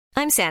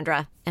I'm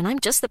Sandra, and I'm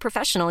just the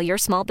professional your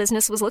small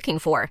business was looking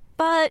for.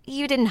 But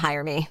you didn't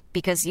hire me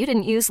because you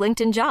didn't use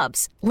LinkedIn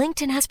Jobs.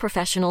 LinkedIn has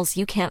professionals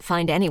you can't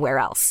find anywhere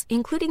else,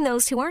 including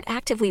those who aren't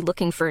actively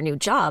looking for a new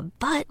job,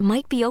 but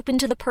might be open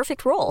to the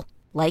perfect role,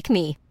 like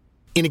me.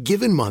 In a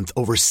given month,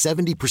 over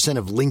 70%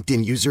 of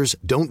LinkedIn users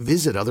don't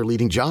visit other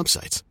leading job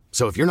sites.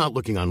 So if you're not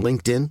looking on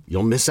LinkedIn,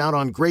 you'll miss out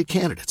on great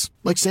candidates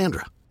like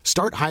Sandra.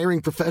 Start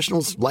hiring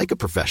professionals like a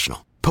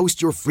professional.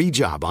 Post your free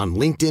job on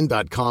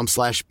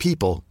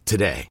linkedin.com/people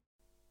today.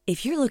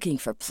 If you're looking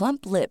for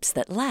plump lips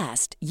that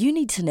last, you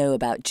need to know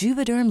about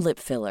Juvederm lip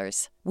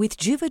fillers. With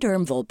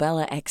Juvederm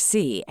Volbella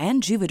XC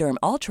and Juvederm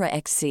Ultra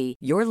XC,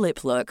 your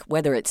lip look,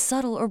 whether it's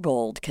subtle or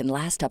bold, can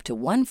last up to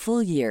 1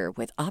 full year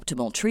with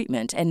optimal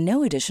treatment and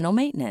no additional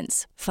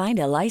maintenance. Find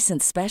a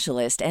licensed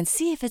specialist and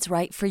see if it's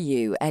right for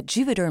you at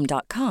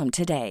Juvederm.com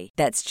today.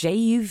 That's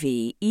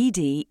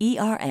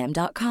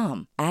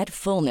JUVEDERM.com. Add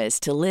fullness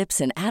to lips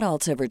in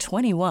adults over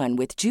 21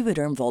 with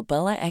Juvederm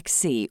Volbella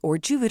XC or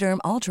Juvederm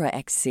Ultra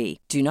XC.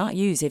 Do not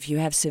use if you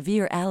have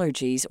severe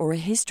allergies or a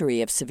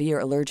history of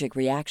severe allergic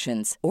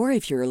reactions, or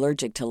if you're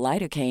allergic to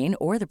lidocaine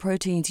or the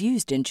proteins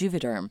used in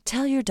Juvederm.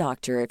 Tell your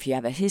doctor if you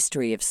have a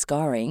history of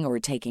scarring or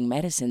taking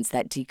medicines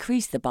that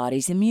decrease the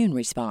body's immune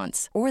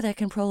response or that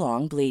can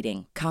prolong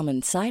bleeding.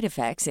 Common side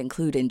effects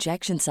include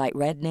injection site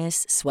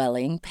redness,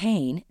 swelling,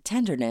 pain,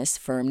 tenderness,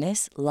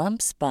 firmness,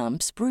 lumps,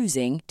 bumps,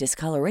 bruising,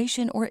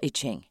 discoloration, or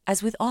itching.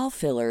 As with all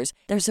fillers,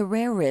 there's a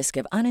rare risk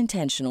of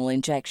unintentional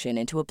injection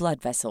into a blood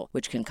vessel,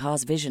 which can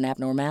cause vision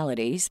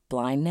abnormalities,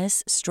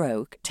 blindness,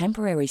 stroke,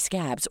 temporary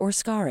scabs, or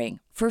scarring.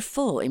 For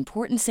full,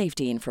 important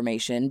safety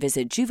information,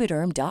 visit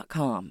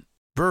Juvederm.com.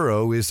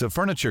 Burrow is a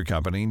furniture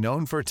company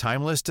known for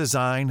timeless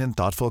design and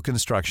thoughtful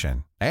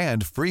construction,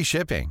 and free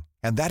shipping,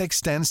 and that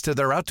extends to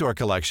their outdoor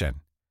collection.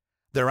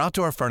 Their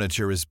outdoor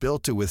furniture is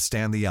built to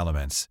withstand the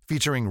elements,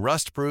 featuring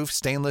rust-proof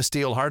stainless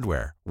steel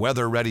hardware,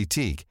 weather-ready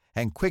teak,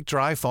 and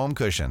quick-dry foam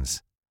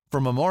cushions.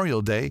 For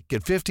Memorial Day,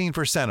 get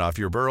 15% off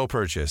your Burrow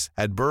purchase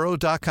at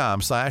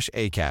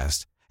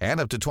burrow.com/acast,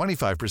 and up to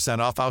 25%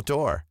 off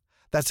outdoor.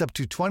 That's up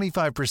to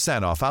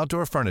 25% off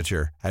outdoor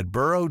furniture at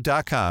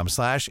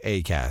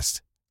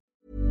burrow.com/acast.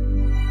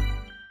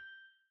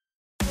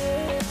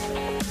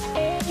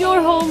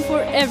 Your home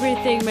for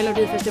everything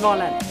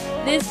Melodifestivalen.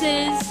 This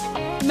is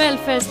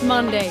Melfest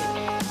Monday.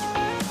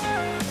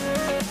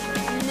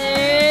 Nu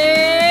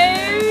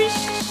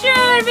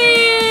kör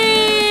vi!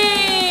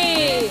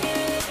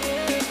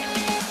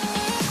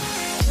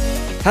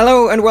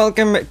 Hello and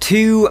welcome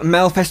to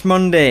Melfest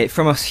Monday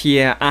from us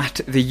here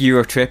at the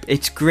Eurotrip.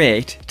 It's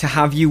great to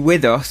have you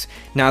with us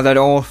now that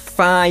all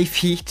 5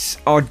 heats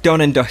are done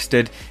and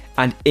dusted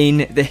and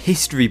in the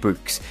history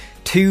books.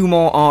 2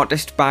 more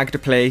artists bagged a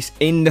place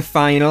in the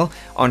final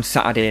on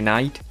Saturday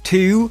night.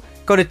 2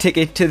 got a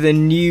ticket to the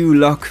new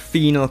look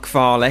Final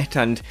Kvalet,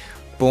 and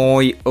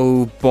boy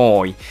oh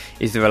boy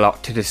is there a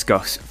lot to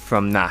discuss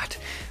from that.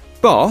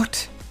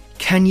 But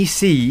can you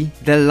see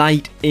the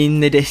light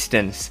in the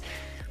distance?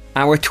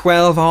 Our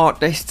 12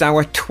 artists,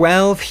 our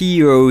 12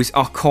 heroes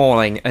are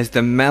calling as the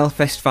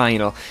Melfest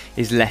final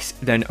is less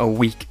than a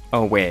week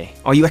away.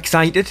 Are you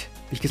excited?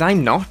 Because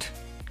I'm not.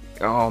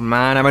 Oh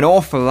man, I'm an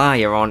awful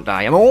liar, aren't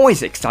I? I'm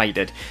always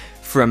excited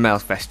for a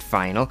Melfest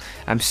final.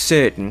 I'm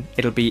certain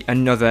it'll be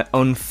another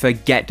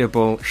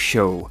unforgettable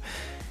show.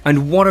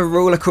 And what a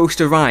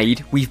rollercoaster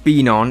ride we've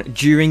been on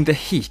during the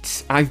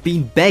heats. I've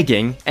been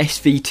begging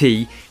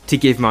SVT to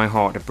give my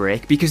heart a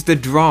break because the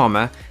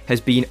drama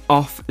has been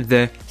off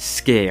the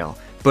scale.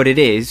 But it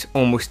is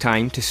almost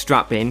time to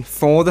strap in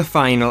for the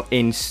final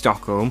in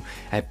Stockholm,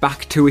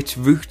 back to its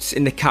roots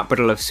in the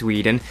capital of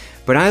Sweden.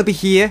 But I'll be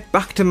here,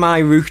 back to my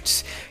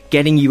roots,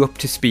 getting you up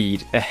to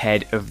speed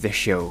ahead of the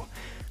show.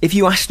 If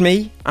you asked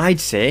me, I'd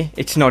say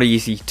it's not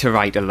easy to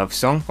write a love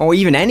song, or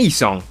even any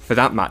song for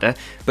that matter,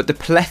 but the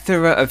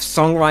plethora of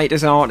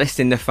songwriters and artists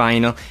in the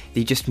final,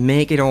 they just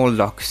make it all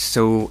look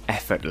so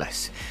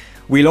effortless.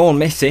 We'll all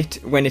miss it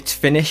when it's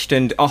finished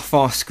and off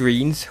our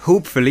screens.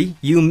 Hopefully,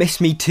 you'll miss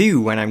me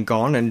too when I'm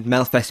gone and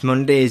Melfest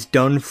Monday is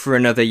done for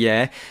another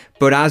year.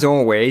 But as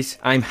always,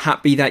 I'm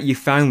happy that you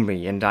found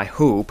me, and I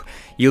hope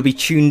you'll be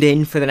tuned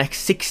in for the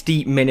next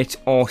 60 minutes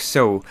or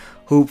so.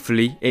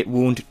 Hopefully it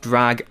won't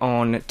drag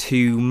on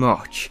too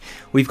much.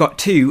 We've got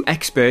 2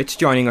 experts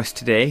joining us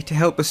today to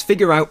help us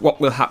figure out what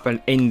will happen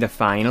in the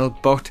final,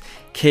 but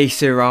que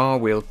sera,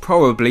 we'll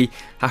probably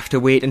have to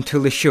wait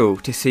until the show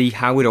to see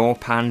how it all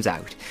pans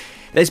out.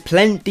 There's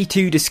plenty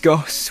to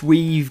discuss.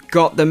 We've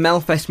got the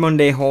Melfest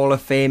Monday Hall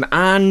of Fame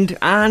and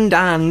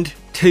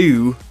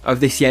 2 of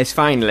this year's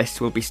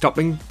finalists will be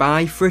stopping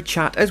by for a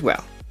chat as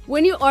well.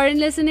 When you aren't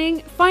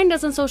listening, find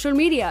us on social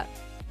media.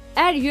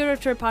 At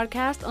Eurotrip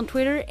Podcast on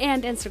Twitter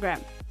and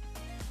Instagram.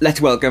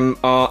 Let's welcome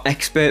our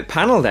expert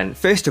panel then.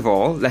 First of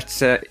all,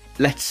 let's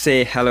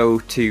say hello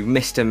to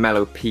Mr.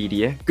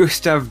 Melopedia.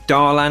 Gustav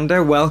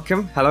Darlander,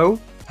 welcome. Hello.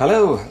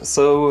 Hello.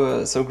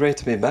 So great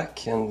to be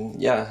back. And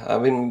yeah,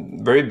 I've been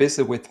very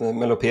busy with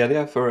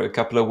Melopedia for a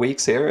couple of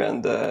weeks here,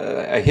 and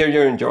I hear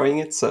you're enjoying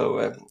it.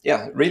 So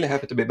yeah, really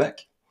happy to be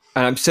back.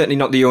 And I'm certainly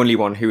not the only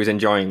one who is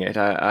enjoying it.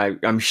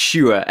 I'm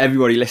sure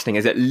everybody listening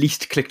has at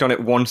least clicked on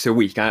it once a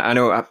week. I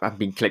know I've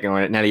been clicking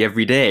on it nearly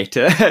every day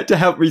to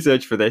help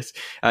research for this.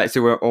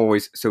 So we're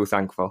always so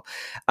thankful.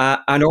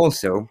 And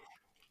also,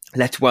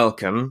 let's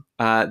welcome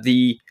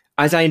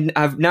as I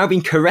have now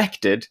been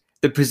corrected,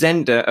 the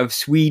presenter of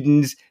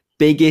Sweden's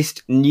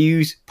biggest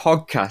news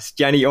podcast,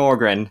 Jenny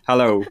Ågren.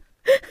 Hello.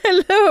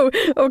 Hello.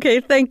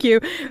 Okay, thank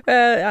you.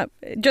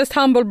 Just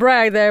humble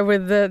brag there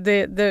with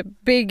the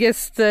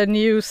biggest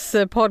news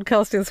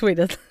podcast in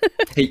Sweden.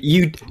 Hey,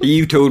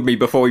 you told me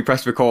before we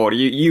pressed record.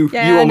 You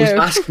almost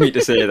asked me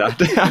to say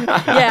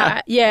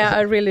that. yeah,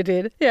 I really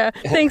did. Yeah,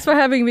 thanks for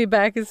having me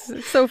back.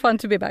 It's so fun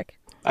to be back.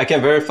 I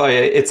can verify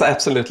it's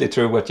absolutely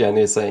true what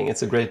Jenny is saying.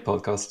 It's a great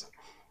podcast.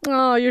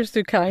 Oh, you're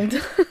so kind.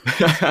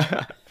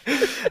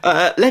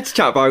 Let's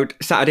chat about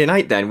Saturday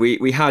night then.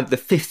 We had the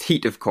fifth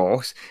heat, of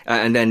course,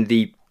 and then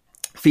the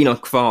final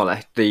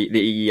kvalet,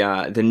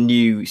 the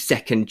new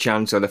second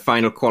chance or the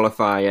final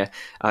qualifier.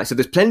 So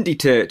there's plenty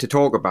to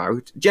talk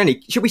about.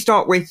 Jenny, should we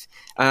start with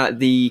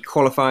the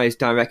qualifiers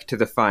direct to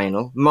the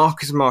final?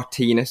 Marcus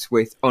Martinus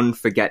with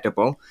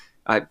Unforgettable.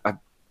 I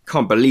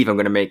can't believe I'm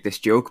going to make this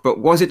joke, but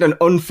was it an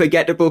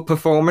unforgettable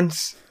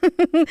performance?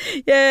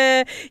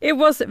 Yeah, it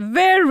was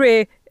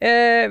very,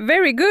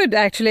 very good,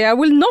 actually. I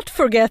will not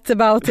forget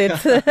about it.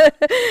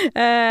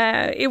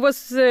 It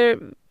was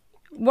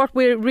what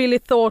we really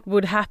thought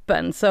would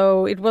happen.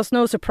 So it was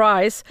no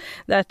surprise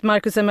that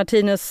Marcus and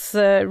Martinus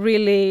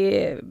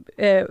really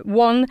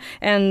won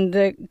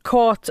and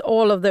caught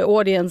all of the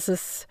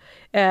audience's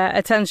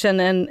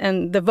attention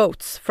and the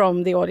votes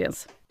from the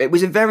audience. It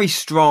was a very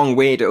strong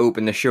way to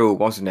open the show,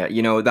 wasn't it?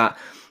 You know, that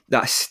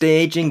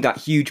staging, that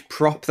huge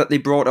prop that they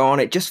brought on,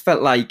 it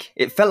felt like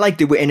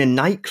they were in a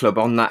nightclub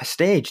on that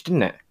stage,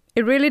 didn't it?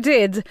 It really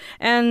did.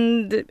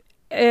 And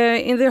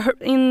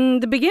in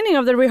the beginning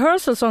of the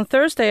rehearsals on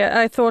Thursday,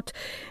 I thought,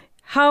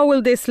 how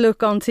will this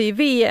look on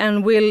TV,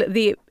 and will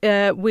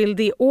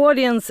the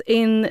audience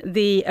in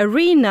the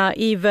arena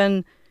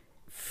even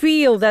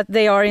feel that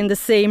they are in the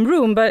same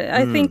room? But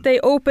I think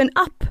they open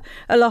up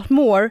a lot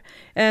more,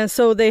 and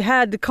so they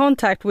had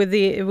contact with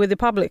the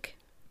public.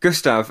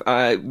 Gustav,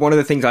 one of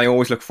the things I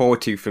always look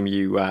forward to from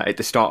you at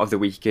the start of the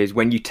week is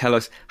when you tell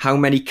us how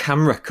many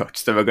camera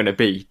cuts there are going to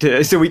be,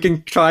 so we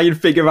can try and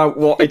figure out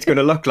what it's going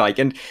to look like.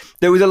 And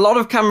there was a lot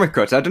of camera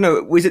cuts. I don't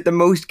know, was it the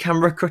most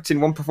camera cuts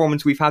in one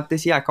performance we've had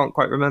this year? I can't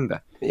quite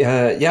remember.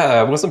 Yeah,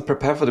 I wasn't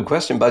prepared for the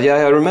question, but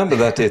I remember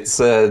that it's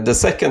the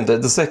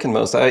second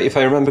most. If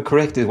I remember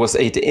correctly, it was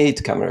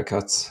 88 camera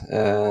cuts.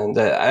 And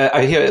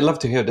I love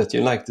to hear that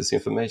you like this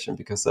information,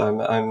 because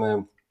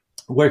I'm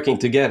working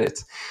to get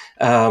it.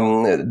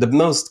 The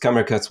most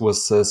camera cuts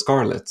was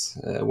Scarlett,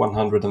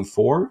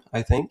 104,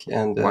 I think.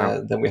 And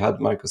then we had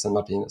Marcus and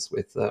Martinus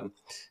with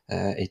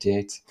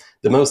 88.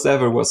 The most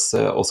ever was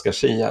Oscar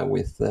Schia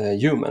with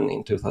Human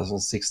in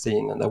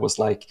 2016. And that was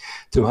like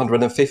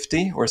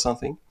 250 or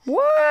something.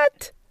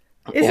 What?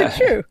 Is it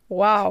true?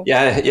 Wow.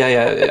 Yeah.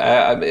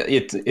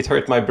 It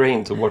hurt my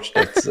brain to watch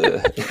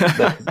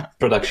that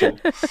production.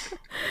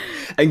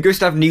 And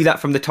Gustav knew that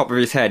from the top of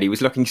his head. He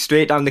was looking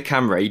straight down the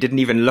camera. He didn't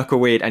even look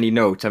away at any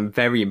notes. I'm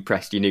very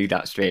impressed you knew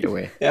that straight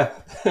away. Yeah,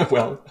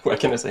 well,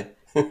 what can I say?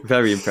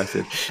 Very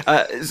impressive.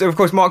 So, of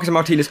course, Marcus and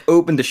Martinus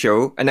opened the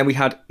show, and then we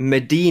had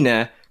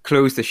Medina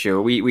close the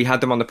show. We had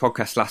them on the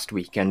podcast last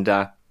week, and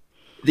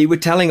they were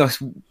telling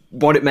us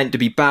what it meant to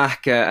be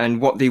back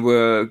and what they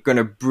were going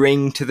to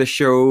bring to the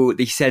show.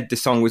 They said the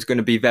song was going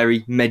to be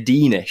very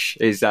Medinish,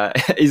 is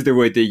the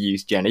word they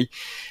used, Jenny.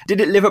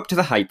 Did it live up to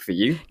the hype for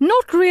you?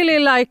 Not really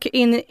like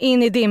in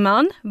I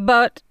dimman,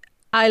 but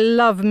I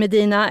love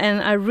Medina,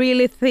 and I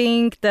really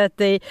think that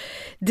they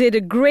did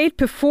a great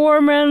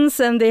performance,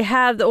 and they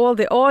had all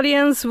the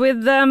audience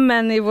with them,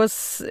 and it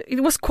was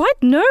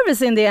quite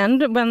nervous in the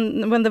end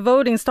when the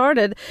voting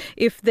started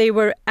if they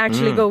were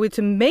actually going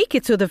to make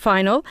it to the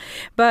final,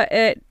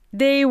 but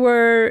they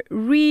were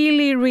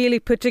really, really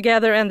put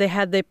together, and they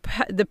had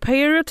the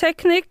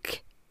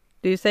pyrotechnic.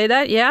 Do you say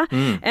that? Yeah.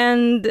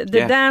 And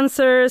the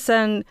dancers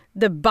and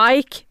the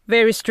bike,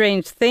 very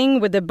strange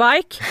thing with the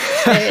bike.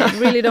 I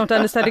really don't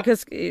understand it,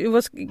 because it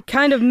was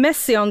kind of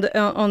messy on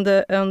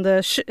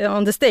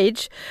the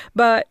stage,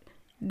 but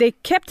they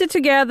kept it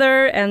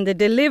together and they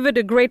delivered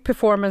a great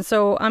performance.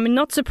 So I'm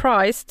not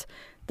surprised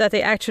that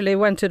they actually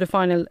went to the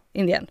final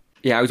in the end.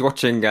 Yeah, I was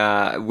watching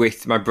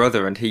with my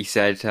brother, and he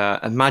said,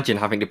 imagine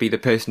having to be the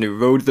person who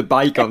rode the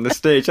bike on the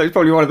stage. That was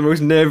probably one of the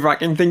most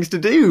nerve-wracking things to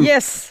do.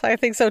 Yes, I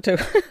think so too.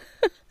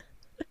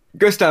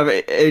 Gustav,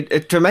 a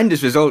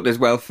tremendous result as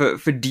well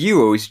for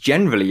duos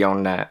generally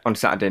on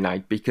Saturday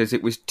night, because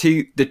it was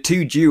the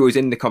two duos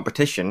in the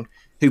competition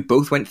who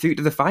both went through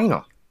to the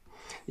final.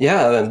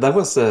 Yeah, that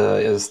was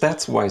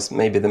stats-wise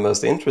maybe the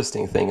most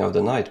interesting thing of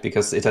the night,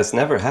 because it has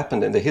never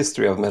happened in the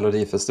history of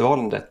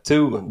Melodifestivalen that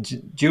two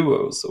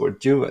duos or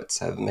duets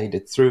have made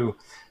it through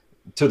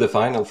to the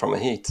final from a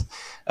heat.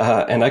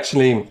 And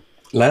actually,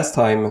 last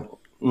time,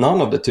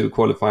 none of the two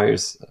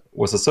qualifiers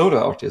was a solo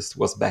artist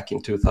was back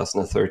in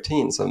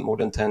 2013, so more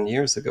than 10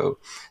 years ago.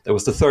 There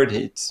was the third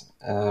heat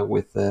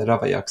with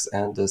Ravaillacs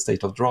and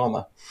State of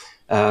Drama.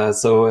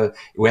 So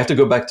we have to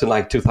go back to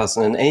like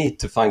 2008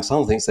 to find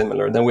something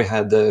similar. Then we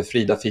had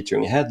Frida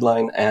featuring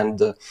Headline,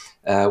 and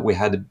we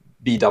had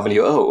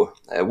BWO,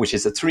 which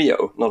is a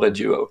trio, not a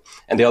duo.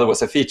 And the other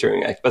was a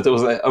featuring act. But it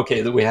was like,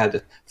 okay, we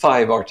had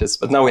 5 artists,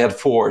 but now we had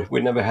 4.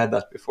 We never had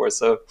that before.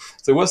 So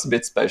it was a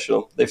bit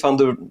special. They found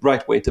the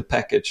right way to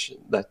package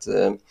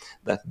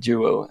that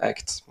duo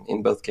act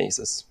in both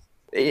cases.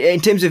 In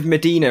terms of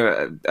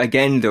Medina,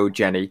 again, though,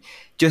 Jenny,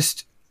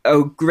 just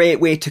a great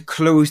way to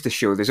close the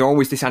show. There's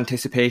always this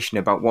anticipation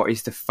about what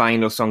is the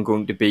final song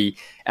going to be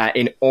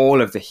in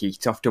all of the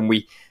heats. Often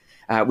we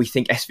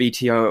think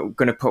SVT are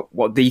going to put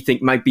what they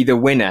think might be the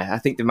winner. I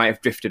think they might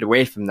have drifted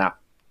away from that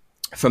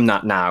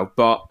now.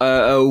 But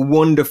a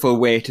wonderful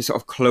way to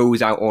sort of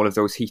close out all of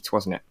those heats,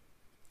 wasn't it?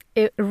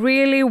 It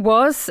really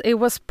was. It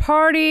was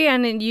party,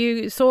 and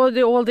you saw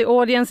all the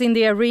audience in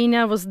the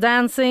arena was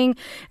dancing,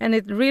 and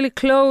it really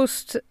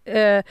closed.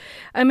 I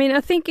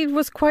think it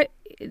was quite.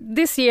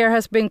 This year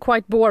has been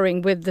quite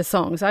boring with the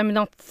songs. I'm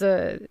not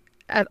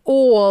at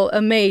all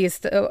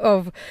amazed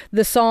of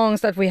the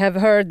songs that we have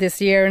heard this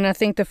year, and I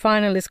think the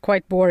final is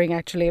quite boring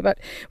actually, but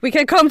we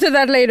can come to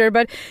that later.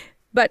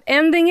 But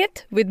ending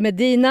it with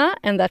Medina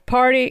and that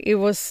party, it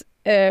was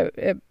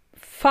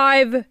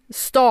 5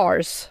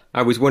 stars.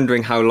 I was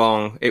wondering how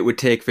long it would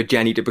take for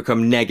Jenny to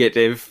become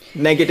negative.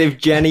 Negative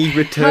Jenny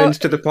returns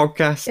to the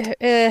podcast.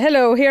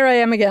 Hello, here I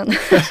am again.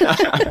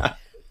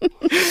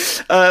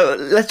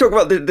 Let's talk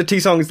about the 2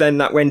 songs then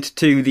that went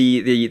to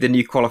the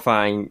new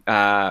qualifying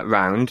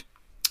round.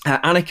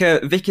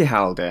 Annika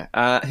Vickehalder,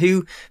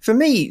 who, for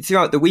me,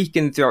 throughout the week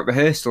and throughout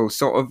rehearsals,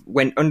 sort of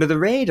went under the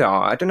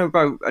radar. I don't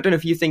know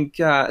if you think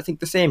the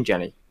same,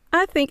 Jenny.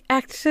 I think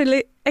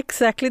actually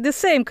exactly the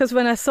same, because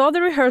when I saw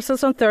the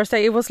rehearsals on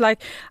Thursday, it was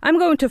like, I'm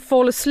going to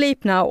fall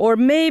asleep now, or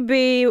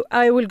maybe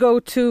I will go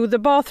to the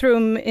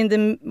bathroom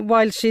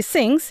while she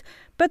sings.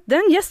 But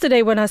then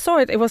yesterday when I saw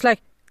it, it was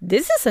like,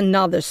 this is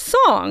another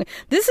song.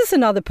 This is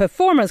another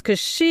performance, because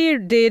she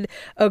did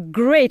a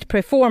great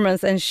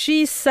performance and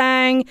she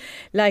sang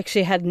like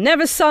she had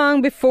never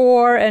sung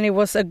before, and it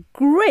was a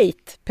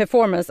great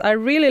performance. I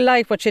really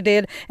liked what she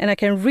did, and I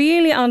can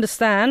really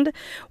understand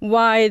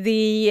why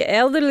the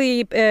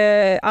elderly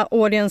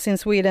audience in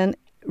Sweden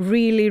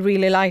really,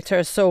 really liked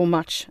her so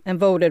much and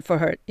voted for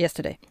her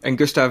yesterday. And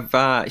Gustav,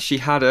 she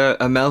had a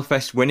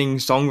Melfest winning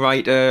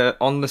songwriter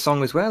on the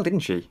song as well, didn't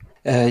she?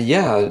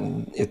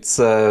 It's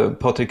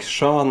Patrik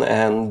Schahn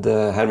and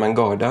Herman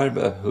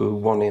Gardarbe who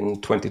won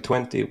in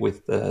 2020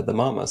 with the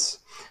Mamas.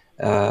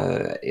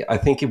 I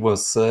think it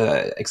was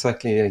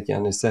exactly like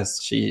Jenny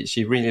says.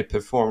 She really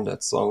performed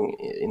that song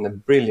in a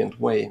brilliant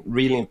way,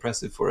 really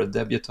impressive for a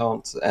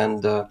debutante,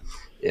 and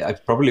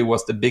it probably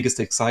was the biggest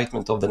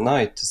excitement of the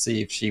night to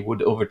see if she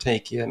would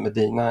overtake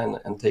Medina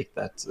and take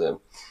that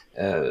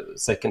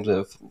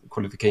second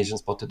qualification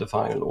spot to the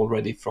final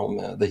already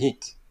from the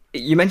heat.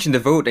 You mentioned the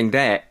voting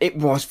there. It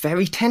was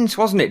very tense,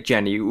 wasn't it,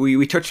 Jenny?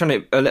 We touched on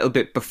it a little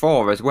bit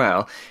before as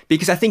well,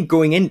 because I think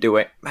going into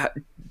it,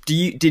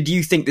 did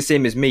you think the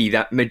same as me,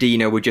 that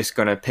Medina were just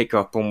going to pick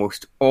up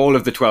almost all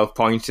of the 12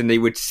 points and they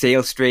would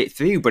sail straight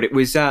through? But it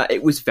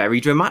was very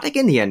dramatic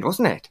in the end,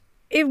 wasn't it?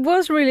 It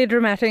was really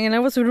dramatic, and I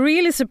was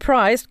really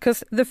surprised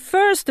because the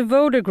first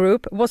voter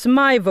group was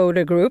my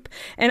voter group,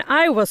 and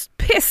I was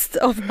pissed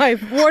off my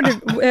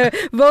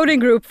voting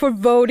group for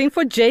voting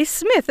for Jay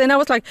Smith. And I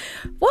was like,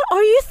 what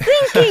are you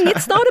thinking?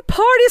 It's not a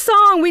party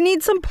song. We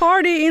need some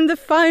party in the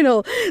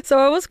final. So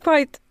I was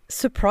quite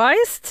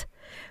surprised.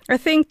 I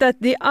think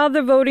that the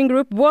other voting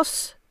group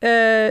was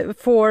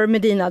for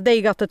Medina.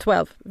 They got the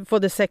 12 for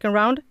the second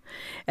round.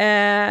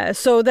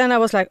 So then I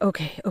was like,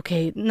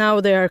 okay,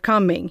 now they are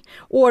coming.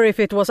 Or if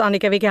it was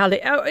Annika Vickehalder,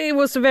 it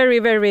was very,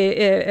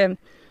 very,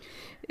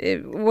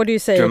 what do you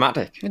say?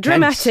 Dramatic.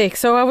 Tense.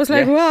 So I was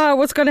like, wow,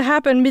 what's going to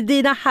happen?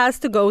 Medina has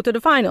to go to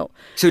the final.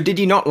 So did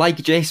you not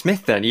like Jay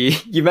Smith then?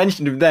 You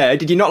mentioned him there.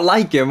 Did you not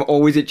like him,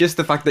 or was it just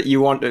the fact that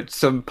you wanted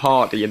some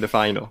party in the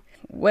final?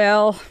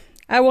 Well,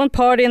 I want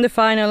party in the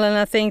final, and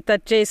I think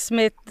that Jay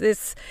Smith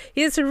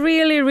he's a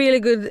really, really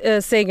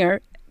good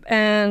singer.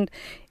 And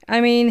I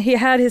mean, he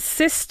had his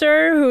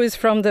sister, who is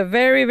from the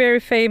very,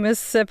 very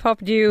famous pop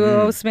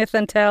duo Smith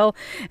and Tell,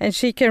 and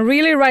she can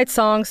really write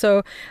songs.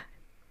 So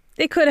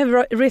they could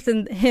have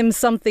written him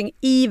something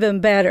even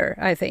better,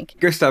 I think.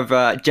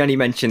 Gustav, Jenny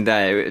mentioned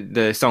there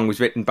the song was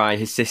written by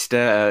his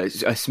sister,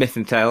 Smith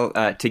and Tell,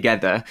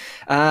 together,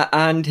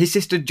 and his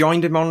sister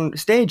joined him on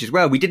stage as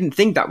well. We didn't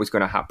think that was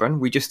going to happen.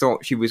 We just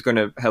thought she was going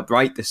to help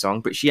write the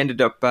song, but she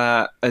ended up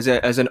as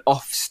an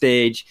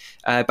off-stage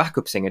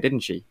backup singer,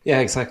 didn't she? Yeah,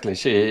 exactly.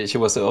 She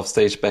was an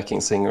off-stage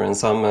backing singer, and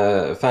some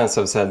fans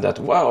have said that,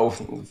 wow,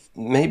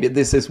 maybe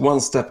this is one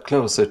step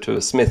closer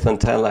to Smith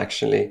and Tell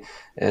actually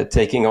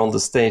taking on the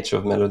stage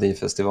of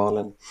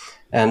Melodifestivalen.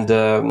 And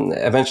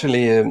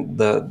eventually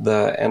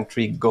the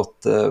entry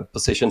got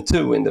position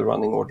 2 in the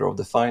running order of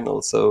the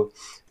final. So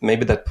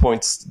maybe that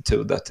points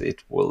to that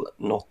it will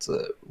not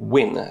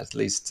win. At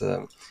least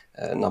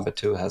number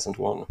 2 hasn't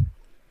won.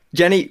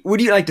 Jenny,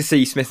 would you like to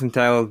see Smith &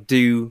 Tell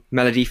do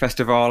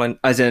Melodifestivalen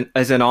as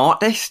an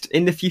artist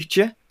in the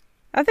future?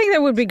 I think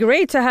that would be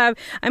great to have.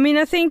 I mean,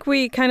 I think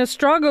we kind of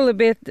struggle a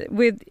bit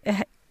with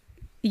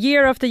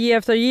year after year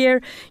after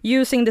year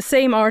using the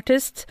same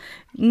artists.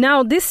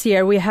 Now this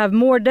year we have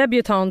more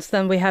debutantes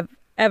than we have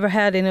ever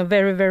had in a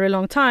very, very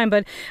long time.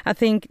 But I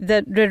think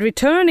that the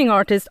returning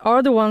artists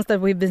are the ones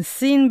that we've been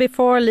seen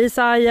before.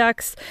 Lisa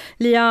Ajax,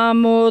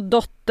 Liamo,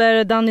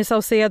 Dotter, Danny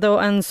Saucedo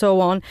and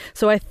so on.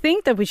 So I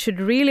think that we should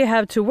really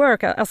have to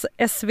work, as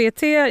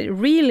SVT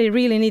really,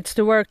 really needs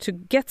to work to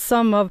get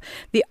some of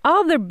the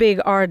other big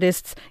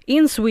artists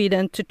in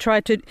Sweden to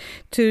try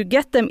to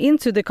get them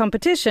into the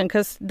competition,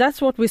 because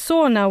that's what we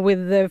saw now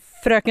with the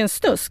Fröken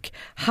Snusk,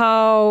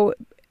 how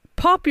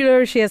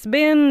popular she has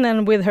been,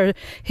 and with her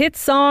hit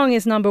song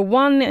is number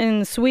 1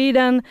 in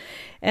Sweden.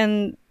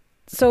 And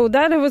so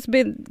that has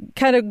been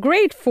kind of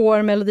great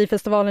for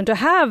Melodifestivalen to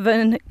have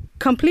a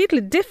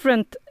completely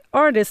different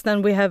artist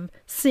than we have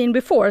seen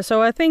before.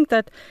 So I think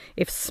that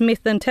if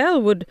Smith &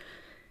 Tell would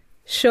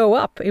show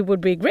up, it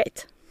would be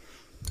great.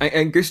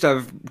 And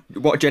Gustav,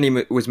 what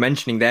Jenny was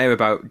mentioning there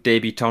about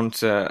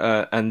debutantes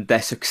and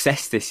their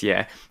success this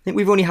year, I think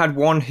we've only had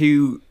one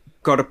who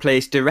got a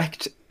place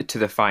direct to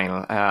the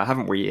final,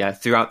 haven't we,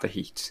 throughout the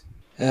heats?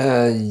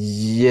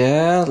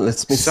 Yeah,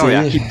 let me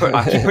Sorry, see.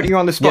 I keep putting you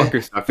on the spot, Yeah.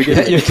 Gustav.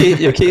 Forgive me.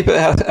 You keep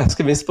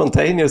asking me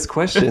spontaneous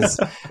questions.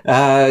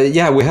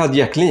 Yeah, we had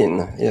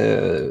Jacqueline,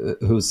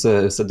 who's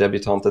a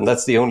debutante, and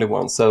that's the only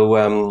one.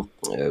 So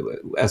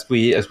as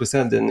we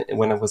said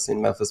when I was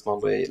in Melfest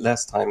Monday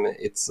last time,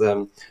 it's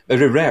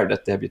very rare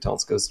that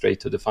debutantes go straight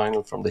to the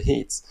final from the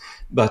heats.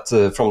 But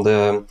from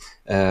the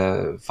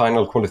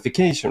final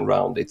qualification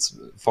round, it's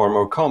far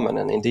more common.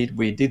 And indeed,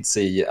 we did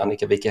see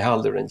Annika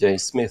Vicky-Halder and Jay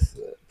Smith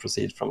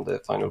proceed from the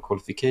final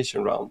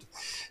qualification round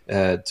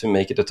to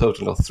make it a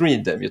total of 3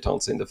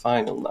 debutantes in the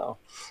final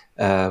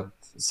now.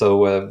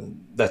 So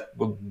that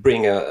will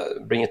bring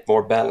it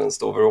more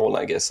balanced overall,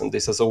 I guess. And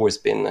this has always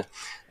been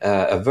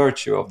a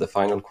virtue of the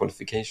final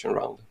qualification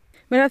round.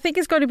 But I think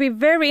it's going to be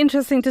very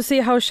interesting to see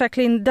how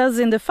Jacqueline does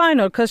in the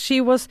final, because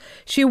she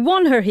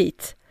won her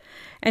heat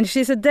and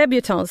she's a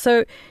debutante.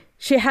 So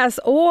she has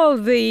all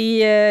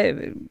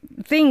the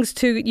things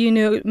to,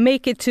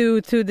 make it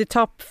to the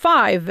top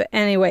 5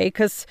 anyway,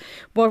 because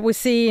what we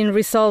see in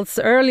results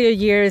earlier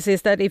years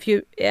is that if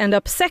you end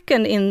up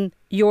second in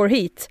your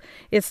heat,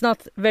 it's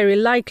not very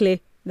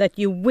likely that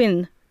you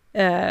win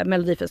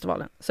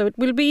Melodifestivalen. So it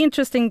will be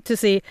interesting to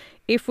see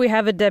if we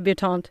have a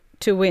debutante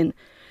to win.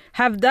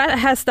 Has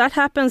that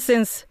happened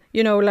since,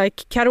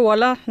 like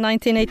Carola,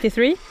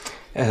 1983?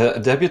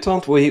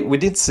 Debutante, we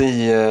did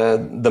see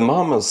the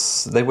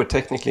Mamas. They were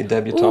technically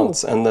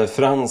debutantes. Ooh. And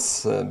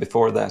Franz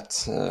before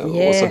that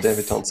also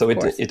debutant. So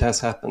it has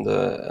happened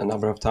a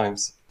number of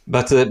times.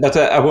 But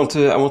I want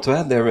to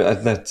add there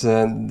that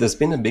there's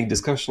been a big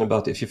discussion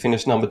about if you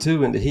finish number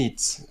 2 in the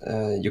heats,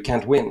 you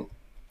can't win.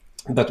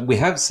 But we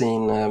have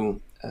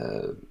seen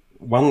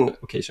one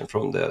occasion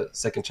from the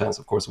second chance,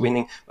 of course,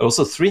 winning, but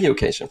also 3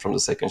 occasions from the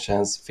second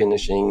chance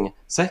finishing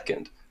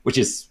second, which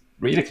is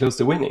really close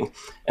to winning.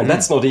 And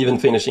that's not even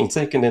finishing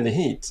second in the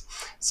heat.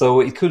 So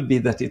it could be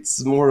that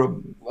it's more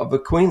of a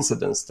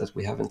coincidence that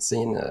we haven't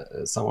seen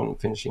someone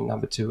finishing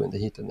number 2 in the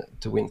heat and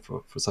to win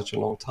for such a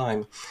long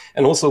time.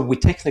 And also, we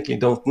technically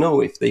don't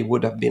know if they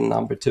would have been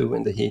number 2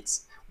 in the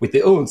heats with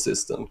the old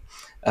system.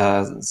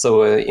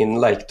 So in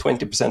like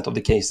 20% of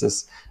the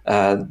cases,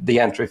 the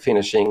entry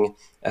finishing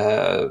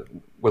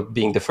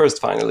being the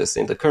first finalist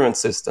in the current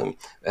system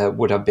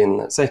would have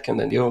been second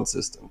in the old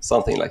system,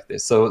 something like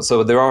this.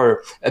 So there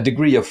are a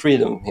degree of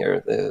freedom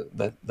here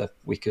that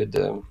we could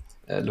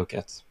look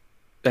at.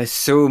 There's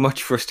so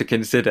much for us to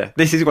consider.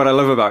 This is what I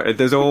love about it.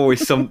 There's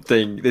always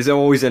something, there's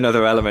always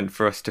another element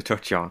for us to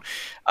touch on.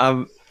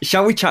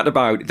 Shall we chat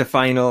about the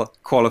final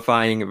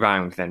qualifying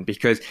round then?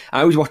 Because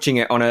I was watching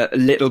it on a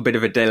little bit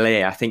of a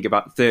delay, I think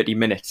about 30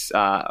 minutes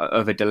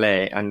of a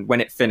delay. And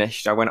when it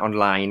finished, I went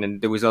online and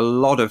there was a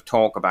lot of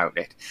talk about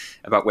it,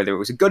 about whether it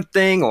was a good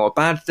thing or a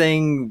bad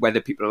thing, whether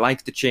people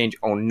liked the change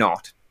or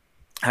not.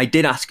 I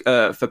did ask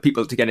for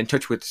people to get in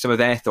touch with some of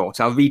their thoughts.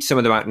 I'll read some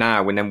of them out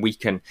now and then we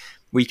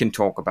can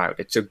talk about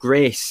it. So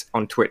Grace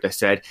on Twitter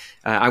said,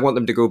 I want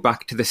them to go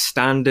back to the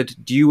standard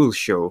dual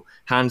show,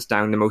 hands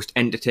down the most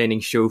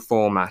entertaining show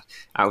format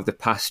out of the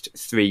past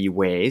 3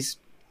 ways.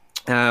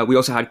 We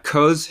also had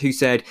Cuz, who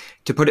said,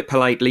 to put it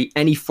politely,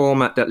 any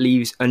format that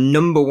leaves a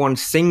number 1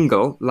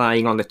 single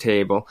lying on the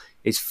table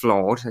is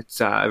flawed. It's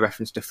a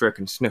reference to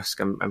Fröken Snusk,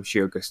 I'm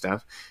sure,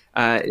 Gustav.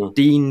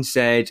 Dean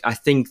said, I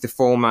think the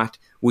format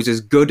was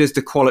as good as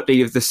the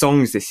quality of the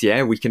songs this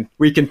year. We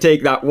can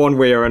take that one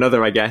way or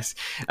another, I guess.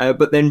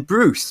 But then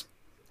Bruce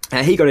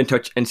He got in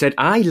touch and said,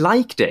 I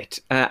liked it.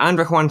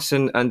 Andra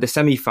Johansson and the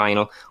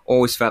semi-final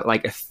always felt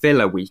like a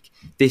filler week.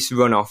 This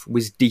runoff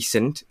was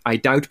decent. I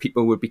doubt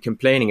people would be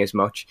complaining as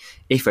much,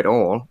 if at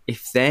all,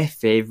 if their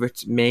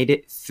favourites made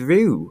it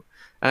through.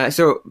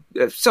 So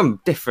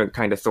some different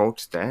kind of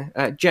thoughts there.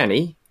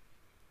 Jenny,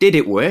 did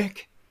it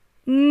work?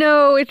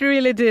 No, it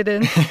really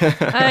didn't.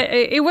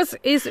 It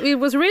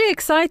was really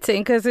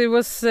exciting because it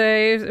was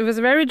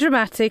very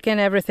dramatic and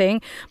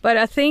everything. But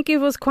I think it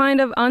was kind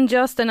of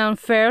unjust and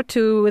unfair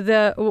to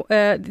the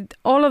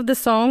all of the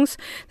songs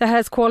that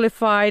has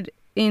qualified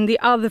in the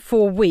other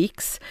 4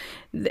 weeks.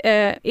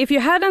 If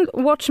you hadn't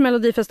watched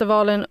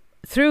Melodifestivalen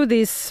through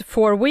these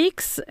 4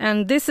 weeks,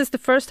 and this is the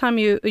first time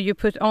you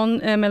put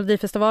on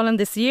Melodifestivalen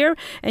this year,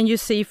 and you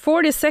see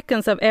 40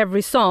 seconds of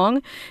every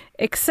song,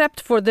 except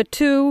for the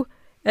 2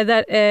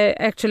 that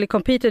actually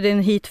competed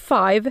in Heat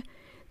 5,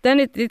 then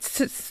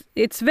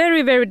it's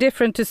very, very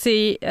different to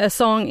see a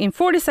song in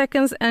 40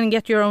 seconds and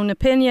get your own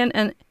opinion,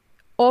 and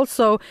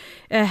also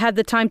had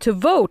the time to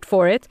vote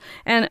for it,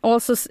 and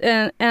also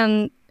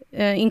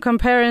in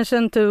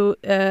comparison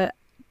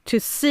to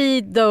see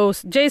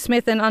those Jay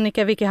Smith and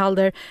Annika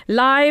Wickehalder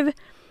live,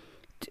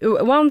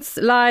 once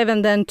live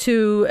and then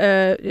 2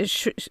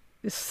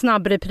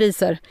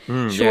 snabbrepriser,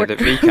 short the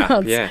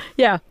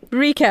recap,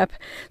 recap.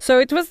 So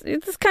it was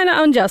kind of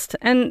unjust,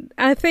 and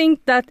I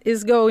think that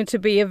is going to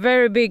be a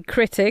very big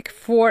critic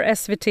for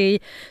SVT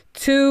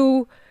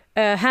to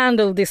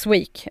handle this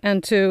week,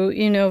 and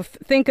to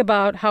think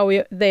about how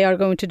they are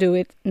going to do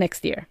it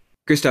next year.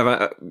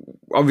 Gustav,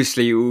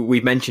 obviously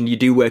we've mentioned you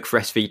do work for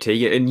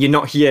SVT, and you're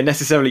not here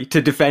necessarily to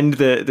defend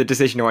the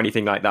decision or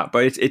anything like that,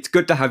 but it's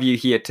good to have you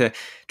here to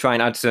try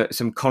and add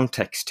some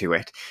context to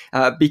it,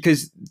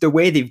 because the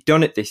way they've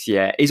done it this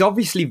year is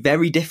obviously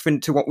very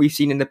different to what we've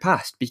seen in the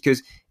past,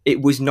 because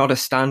it was not a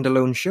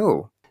standalone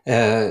show.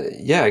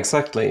 Yeah,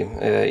 exactly.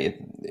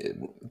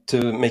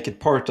 To make it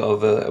part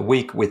of a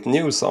week with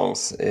new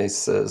songs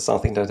is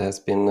something that has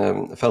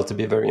been felt to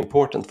be very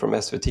important from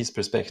SVT's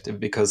perspective,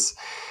 because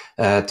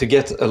to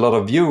get a lot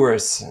of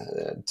viewers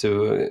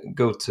to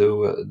go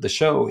to the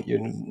show, you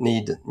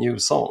need new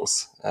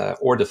songs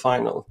or the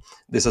final.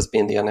 This has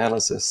been the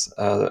analysis,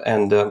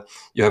 and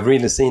you have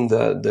really seen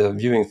the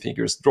viewing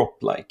figures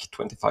drop like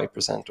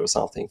 25% or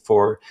something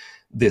for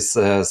this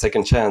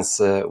second chance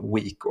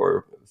week,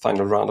 or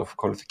final round of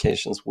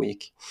qualifications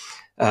week.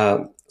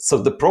 So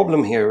the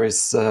problem here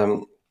is,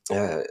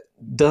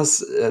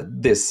 does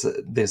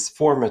this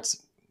format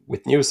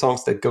with new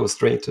songs that go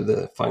straight to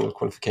the final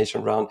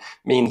qualification round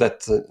mean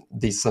that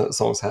these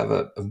songs have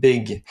a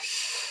big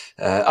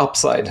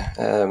upside?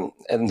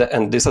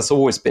 And this has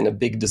always been a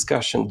big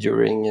discussion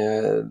during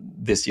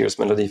this year's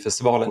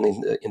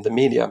Melodifestivalen in the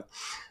media.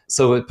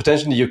 So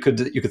potentially you could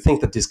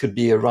think that this could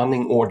be a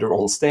running order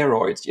on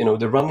steroids.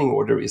 The running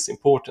order is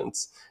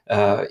important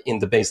in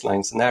the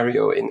baseline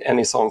scenario in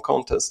any song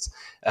contest.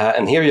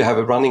 And here you have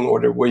a running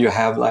order where you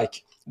have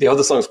like the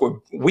other songs were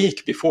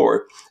weeks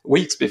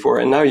before,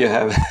 and now you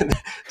have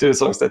 2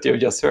 songs that you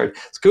just heard.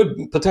 It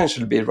could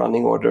potentially be a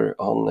running order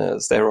on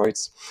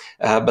steroids,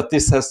 but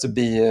this has to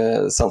be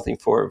something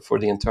for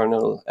the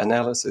internal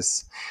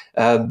analysis.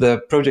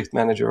 The project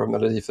manager of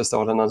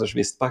Melodifestivalen, Anders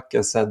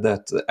Wistbacka, said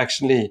that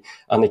actually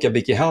Annika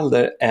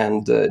Wickehalder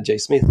and Jay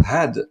Smith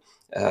had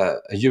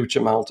a huge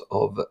amount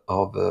of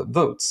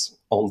votes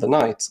on the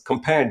night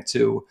compared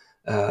to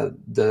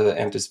the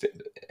entries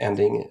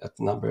ending at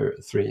number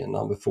 3 and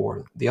number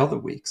 4 the other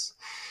weeks.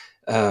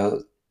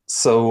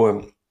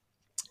 So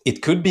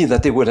it could be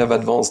that they would have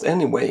advanced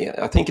anyway.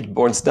 I think it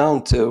boils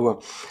down to,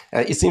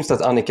 it seems that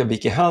Annika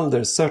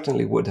Wickehalder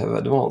certainly would have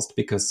advanced,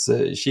 because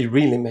she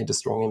really made a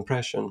strong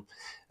impression.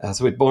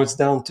 So it boils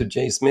down to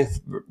Jay Smith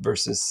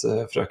versus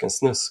Fröken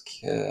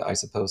Snusk, I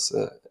suppose,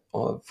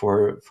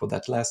 for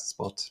that last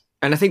spot.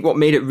 And I think what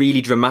made it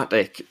really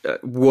dramatic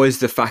was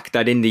the fact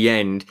that in the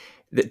end,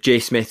 that Jay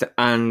Smith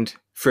and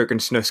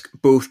Fröken Snusk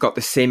both got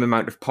the same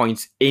amount of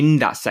points in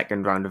that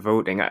second round of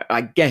voting.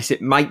 I guess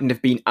it mightn't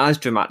have been as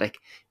dramatic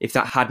if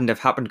that hadn't have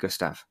happened,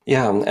 Gustav.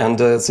 Yeah, and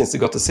since they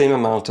got the same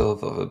amount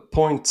of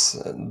points,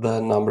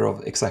 the number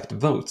of exact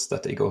votes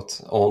that they got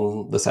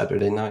on the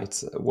Saturday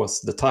night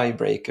was the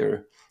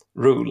tiebreaker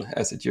rule,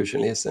 as it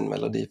usually is in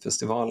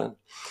Melodifestivalen.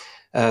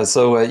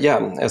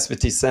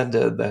 SVT said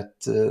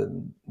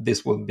that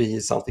this will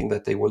be something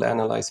that they will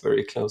analyze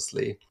very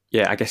closely.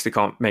 Yeah, I guess they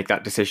can't make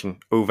that decision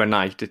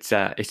overnight, it's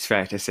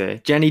fair to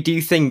say. Jenny, do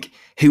you think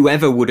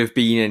whoever would have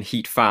been in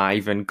Heat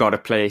 5 and got a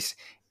place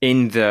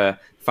in the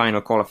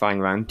final qualifying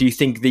round, do you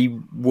think they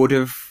would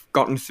have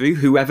gotten through?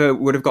 Whoever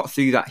would have got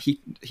through that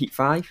Heat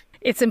 5?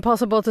 It's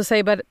impossible to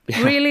say, but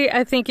really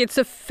I think it's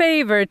a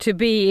favor to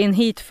be in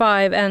Heat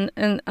 5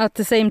 and at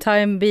the same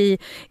time be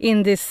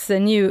in this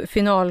new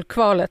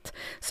finalkvalet.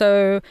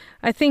 So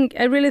I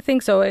really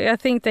think so. I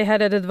think they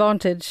had an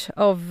advantage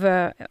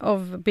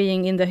of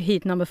being in the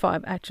Heat number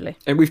 5, actually.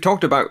 And we've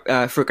talked about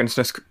Fröken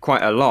Snusk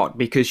quite a lot,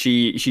 because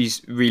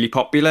she's really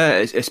popular,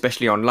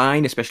 especially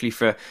online, especially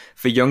for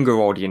younger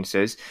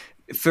audiences.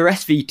 for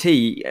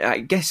SVT, I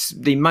guess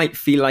they might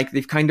feel like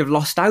they've kind of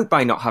lost out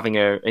by not having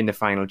her in the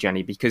final,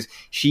 Jenny, because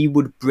she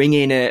would bring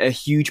in a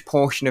huge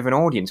portion of an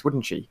audience,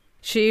 wouldn't she?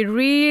 She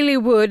really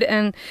would,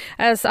 and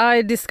as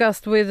I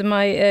discussed with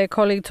my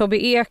colleague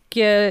Toby Ek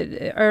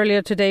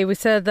earlier today, we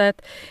said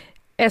that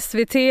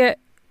SVT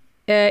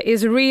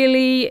is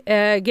really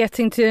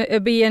getting to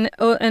be an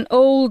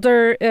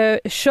older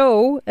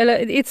show.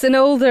 It's an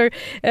older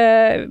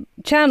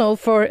channel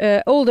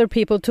for older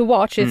people to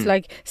watch. It's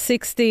like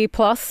 60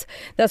 plus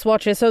that's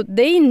watching. So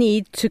they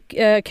need to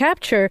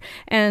capture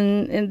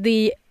and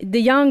the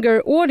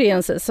younger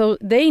audiences. So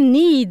they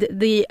need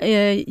the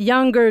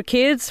younger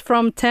kids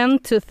from 10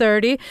 to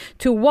 30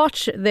 to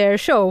watch their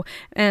show.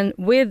 And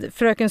with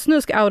Fröken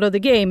Snusk out of the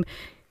game,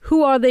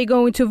 who are they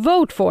going to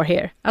vote for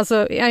here?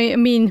 Also, I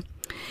mean...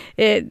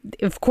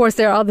 of course,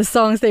 there are other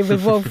songs they will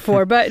vote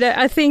for, but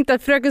I think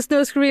that Fröken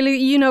Snusk really,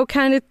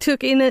 kind of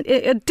took in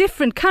a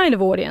different kind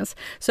of audience.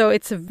 So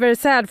it's very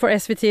sad for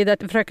SVT that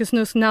Fröken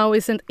Snusk now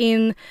isn't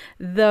in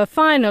the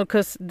final,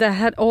 because there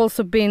had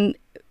also been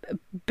a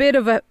bit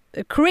of a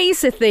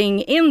crazy thing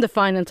in the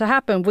final to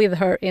happen with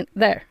her in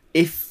there.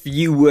 If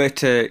you were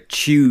to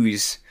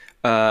choose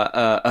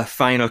a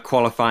final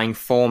qualifying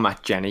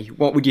format, Jenny,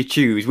 what would you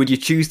choose? Would you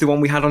choose the one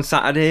we had on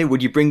Saturday?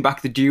 Would you bring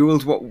back the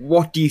duels?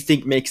 What do you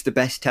think makes the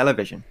best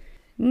television?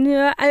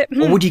 No,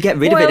 or would you get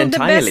rid of it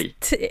entirely?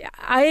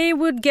 I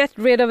would get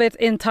rid of it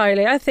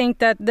entirely. I think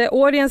that the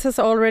audience has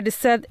already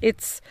said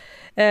its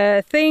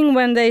thing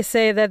when they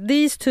say that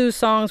these two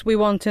songs we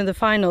want in the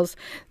finals.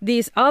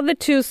 These other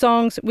two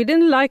songs we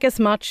didn't like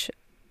as much,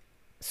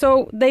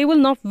 so they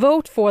will not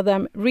vote for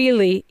them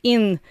really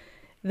in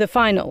the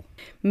final.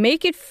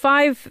 Make it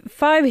five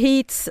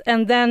heats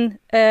and then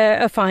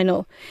a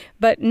final,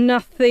 but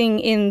nothing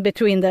in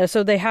between there.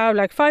 So they have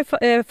like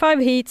five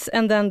heats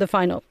and then the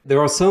final.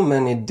 There are so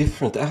many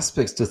different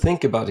aspects to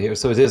think about here.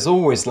 So there's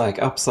always like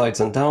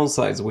upsides and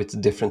downsides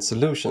with different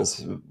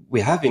solutions.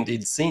 We have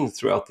indeed seen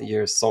throughout the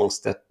years songs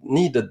that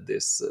needed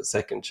this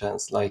second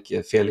chance, like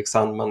Felix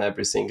Sandman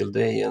Every Single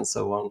Day and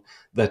so on,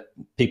 that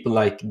people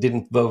like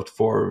didn't vote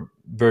for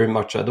very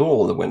much at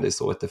all when they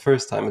saw it the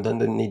first time, and then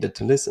they needed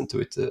to listen to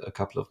it a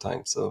couple of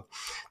times. So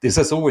this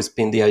has always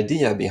been the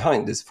idea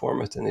behind this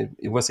format, and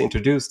it was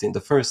introduced in the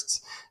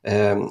first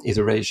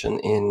iteration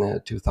in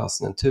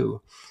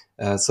 2002.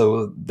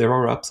 So there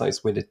are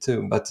upsides with it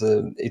too, but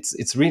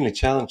it's really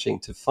challenging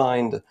to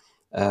find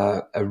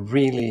a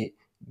really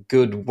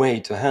good way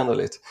to handle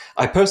it.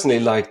 I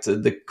personally liked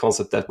the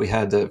concept that we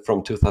had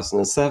from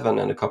 2007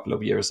 and a couple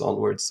of years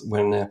onwards,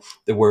 when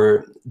there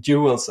were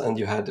duels, and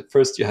you had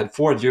 4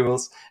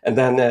 duels, and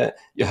then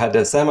you had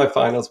the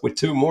semifinals with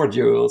 2 more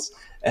duels,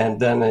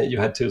 and then you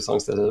had 2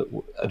 songs that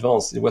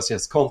advanced. It was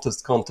just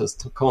contest,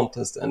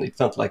 and it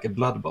felt like a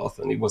bloodbath,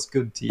 and it was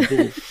good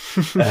TV.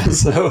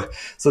 So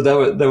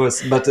that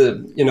was, but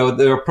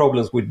there are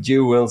problems with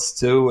duels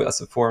too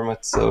as a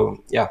format.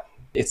 So yeah,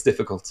 it's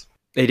difficult.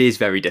 It is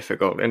very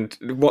difficult, and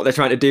what they're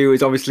trying to do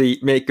is obviously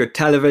make good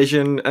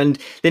television, and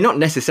they're not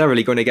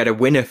necessarily going to get a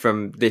winner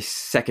from this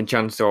second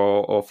chance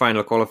or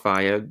final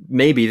qualifier.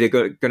 Maybe they're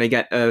going to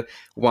get a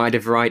wider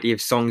variety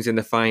of songs in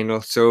the final,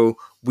 so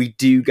we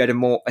do get a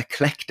more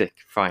eclectic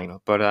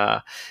final.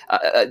 But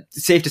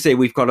safe to say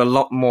we've got a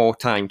lot more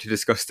time to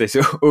discuss this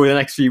over the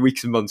next few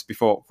weeks and months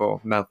before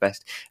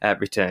Melfest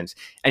returns.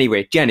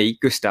 Anyway, Jenny,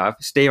 Gustav,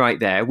 stay right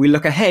there. We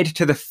look ahead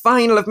to the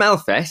final of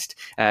Melfest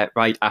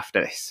right after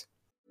this.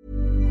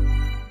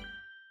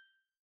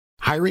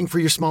 Hiring for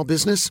your small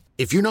business?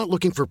 If you're not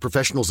looking for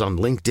professionals on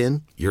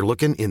LinkedIn, you're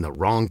looking in the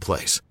wrong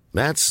place.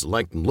 That's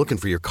like looking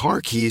for your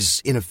car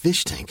keys in a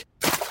fish tank.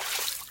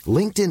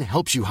 LinkedIn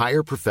helps you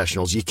hire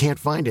professionals you can't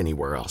find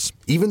anywhere else,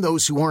 even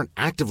those who aren't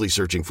actively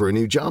searching for a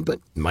new job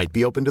but might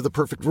be open to the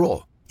perfect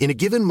role. In a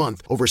given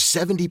month, over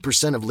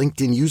 70% of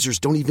LinkedIn users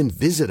don't even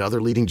visit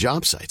other leading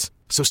job sites.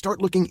 So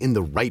start looking in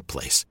the right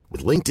place.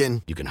 With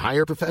LinkedIn, you can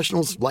hire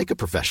professionals like a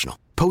professional.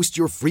 Post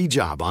your free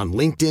job on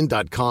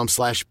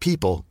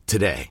linkedin.com/people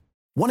today.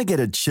 Want to get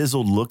a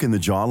chiseled look in the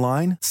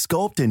jawline?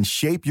 Sculpt and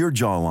shape your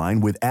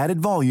jawline with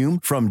added volume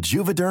from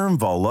Juvederm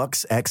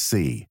Volux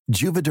XC.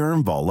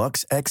 Juvederm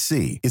Volux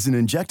XC is an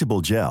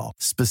injectable gel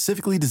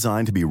specifically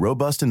designed to be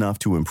robust enough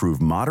to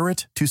improve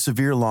moderate to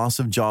severe loss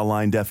of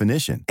jawline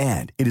definition.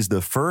 And it is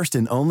the first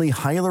and only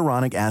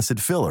hyaluronic acid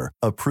filler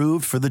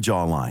approved for the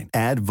jawline.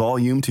 Add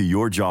volume to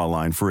your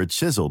jawline for a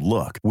chiseled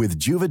look with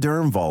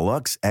Juvederm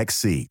Volux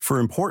XC. For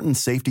important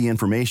safety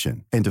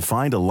information and to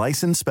find a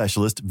licensed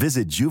specialist,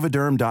 visit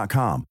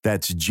juvederm.com.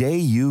 That's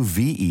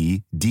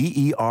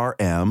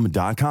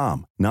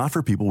JUVEDERM.com. Not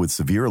for people with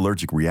severe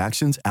allergic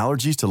reactions,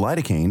 allergies to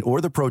lidocaine,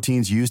 or the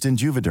proteins used in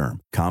Juvederm.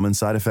 Common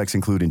side effects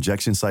include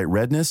injection site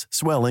redness,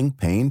 swelling,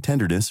 pain,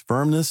 tenderness,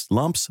 firmness,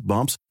 lumps,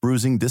 bumps,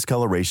 bruising,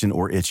 discoloration,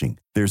 or itching.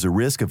 There's a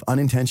risk of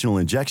unintentional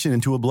injection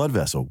into a blood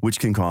vessel, which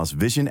can cause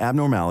vision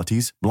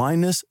abnormalities,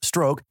 blindness,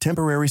 stroke,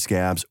 temporary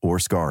scabs, or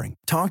scarring.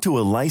 Talk to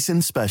a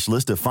licensed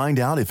specialist to find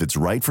out if it's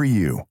right for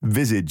you.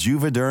 Visit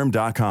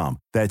Juvederm.com.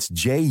 That's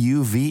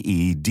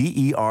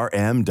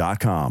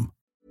JUVEDERM.com.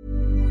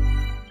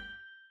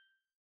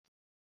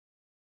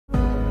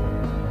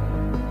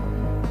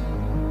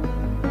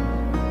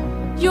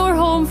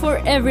 home for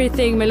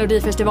everything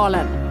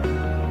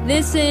Melodifestivalen.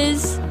 This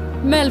is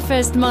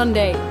Melfest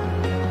Monday.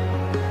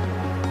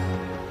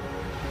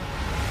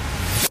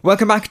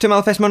 Welcome back to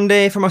Melfest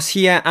Monday from us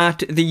here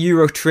at the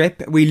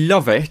Eurotrip. We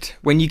love it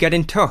when you get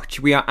in touch.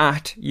 We are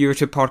at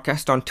Eurotrip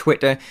Podcast on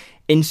Twitter,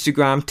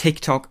 Instagram,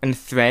 TikTok and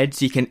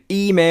Threads. You can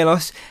email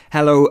us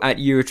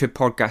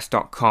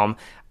hello@eurotrippodcast.com,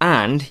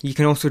 and you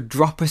can also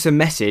drop us a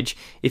message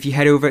if you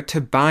head over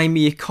to Buy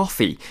Me a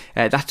Coffee.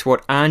 That's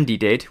what Andy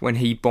did when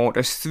he bought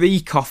us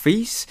 3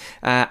 coffees.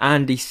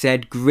 Andy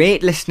said,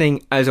 "Great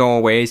listening as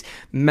always.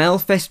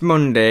 Melfest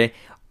Monday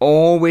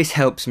always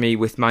helps me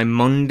with my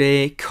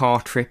Monday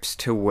car trips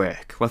to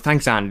work." Well,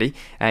 thanks, Andy.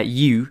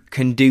 You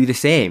can do the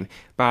same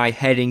by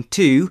heading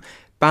to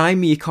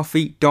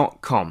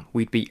buymeacoffee.com.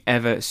 We'd be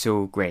ever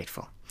so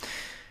grateful.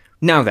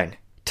 Now then,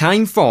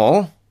 time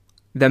for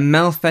the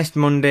Melfest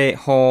Monday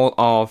Hall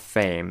of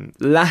Fame.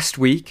 Last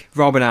week,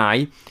 Rob and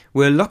I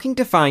were looking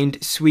to find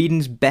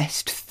Sweden's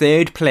best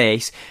third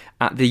place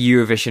at the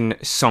Eurovision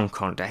Song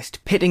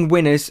Contest, pitting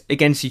winners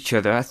against each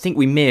other. I think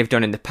we may have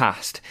done in the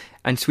past,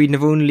 and Sweden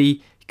have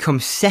only come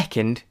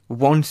second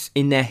once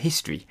in their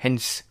history,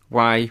 hence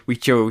why we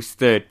chose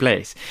third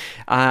place.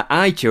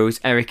 I chose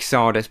Erik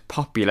Sade's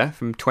Popular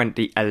from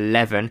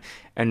 2011,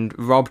 and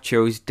Rob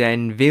chose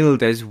Den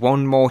Wilder's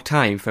One More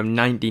Time from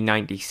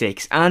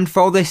 1996. And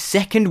for the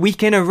second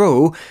week in a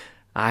row,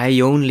 I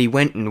only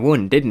went and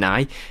won, didn't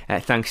I?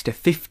 Thanks to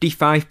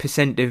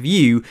 55% of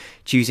you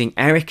choosing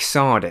Erik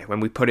Sade when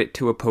we put it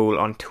to a poll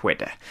on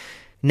Twitter.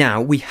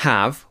 Now we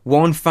have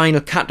one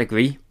final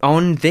category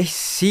on this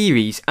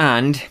series,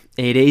 and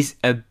it is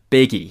a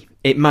biggie.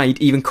 It might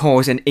even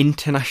cause an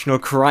international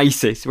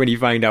crisis when you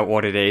find out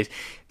what it is,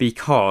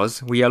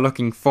 because we are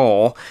looking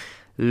for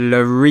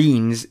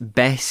Lorene's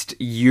best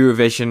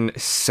Eurovision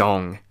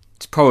song.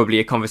 It's probably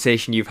a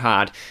conversation you've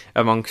had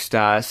amongst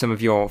some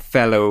of your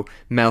fellow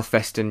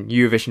Melfest and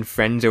Eurovision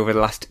friends over the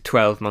last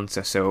 12 months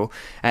or so.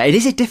 It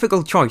is a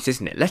difficult choice,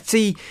 isn't it? Let's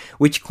see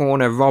which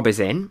corner Rob is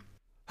in.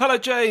 Hello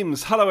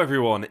James, hello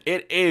everyone.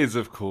 It is,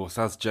 of course,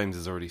 as James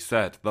has already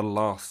said, the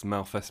last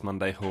Melfest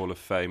Monday Hall of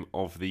Fame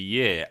of the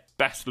year.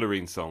 Best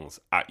Loreen songs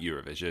at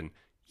Eurovision.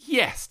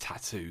 Yes,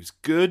 Tattoo's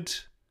good.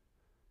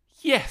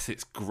 Yes,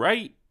 it's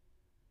great.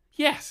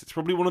 Yes, it's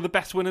probably one of the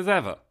best winners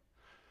ever.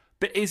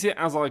 But is it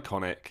as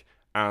iconic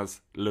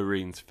as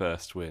Loreen's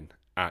first win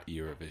at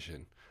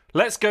Eurovision?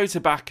 Let's go to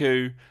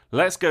Baku,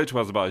 let's go to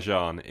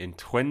Azerbaijan in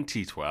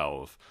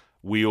 2012.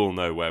 We all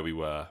know where we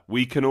were.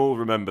 We can all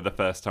remember the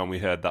first time we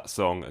heard that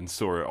song and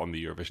saw it on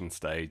the Eurovision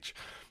stage.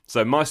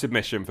 So my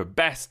submission for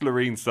best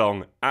Loreen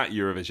song at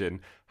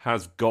Eurovision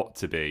has got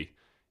to be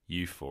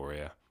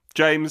Euphoria.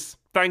 James,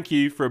 thank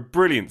you for a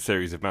brilliant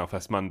series of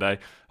Melfest Monday.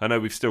 I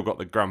know we've still got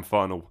the grand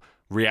final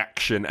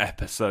reaction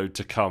episode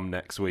to come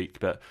next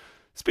week, but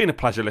it's been a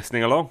pleasure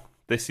listening along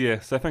this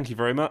year, so thank you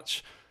very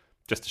much.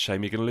 Just a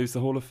shame you're going to lose the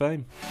Hall of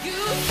Fame.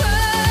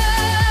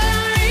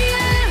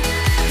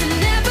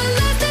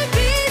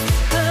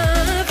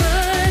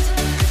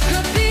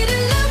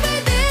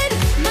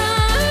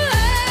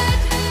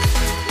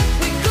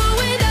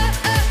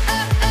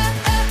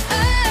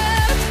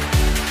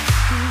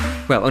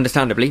 Well,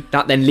 understandably,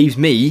 that then leaves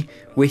me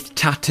with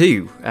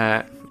Tattoo.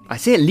 I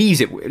say it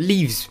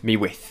leaves me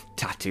with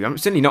Tattoo. I'm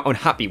certainly not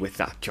unhappy with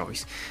that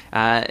choice.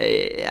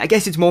 I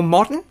guess it's more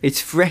modern,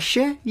 it's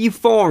fresher.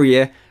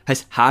 Euphoria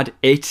has had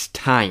its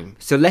time.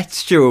 So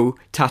let's show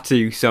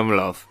Tattoo some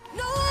love.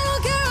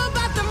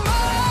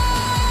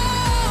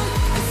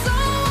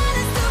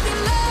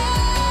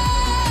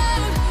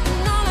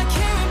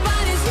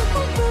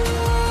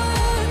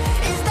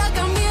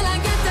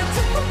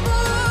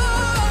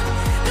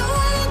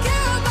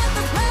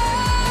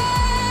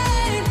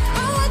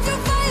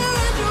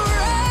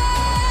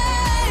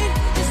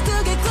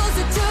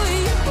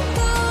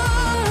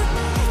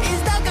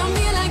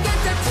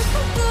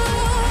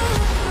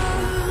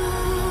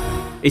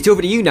 It's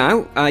over to you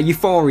now,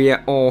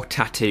 Euphoria or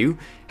Tattoo.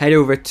 Head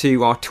over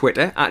to our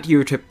Twitter, at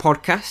Eurotrip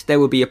Podcast. There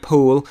will be a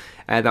poll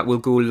that will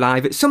go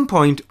live at some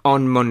point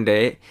on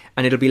Monday,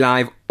 and it'll be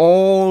live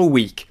all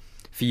week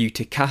for you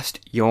to cast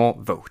your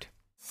vote.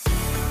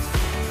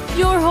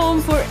 Your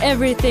home for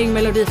everything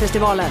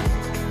Melodifestivalen.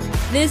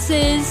 This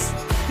is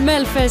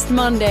Melfest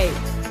Monday.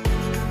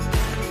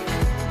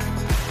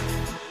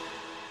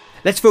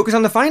 Let's focus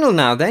on the final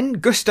now then.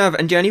 Gustav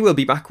and Jenny will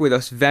be back with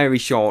us very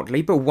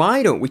shortly, but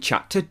why don't we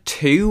chat to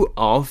 2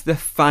 of the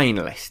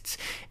finalists?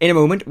 In a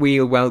moment,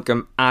 we'll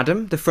welcome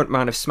Adam, the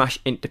frontman of Smash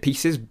Into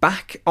Pieces,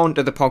 back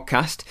onto the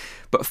podcast.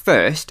 But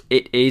first,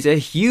 it is a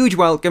huge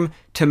welcome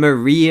to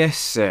Maria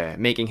Sir,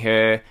 making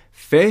her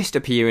first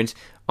appearance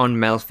on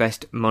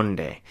Melfest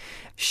Monday.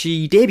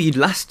 She debuted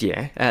last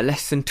year,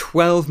 less than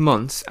 12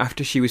 months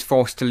after she was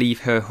forced to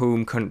leave her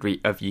home country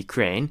of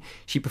Ukraine.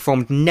 She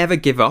performed Never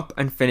Give Up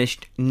and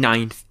finished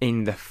 9th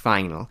in the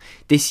final.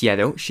 This year,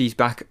 though, she's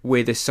back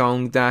with a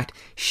song that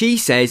she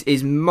says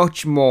is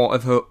much more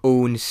of her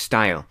own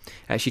style.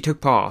 She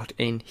took part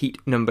in Heat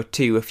number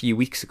 2 a few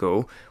weeks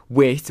ago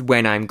with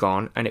When I'm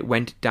Gone, and it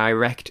went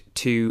direct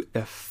to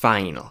the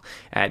final.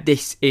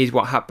 This is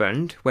what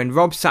happened when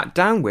Rob sat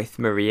down with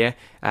Maria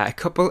a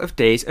couple of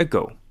days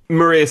ago.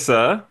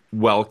 Maria,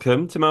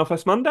 welcome to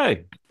Melfest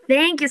Monday.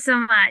 Thank you so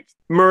much.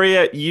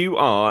 Maria, you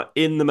are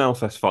in the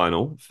Melfest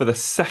final for the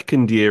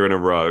second year in a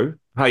row.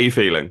 How are you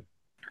feeling?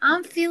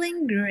 I'm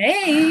feeling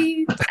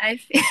great.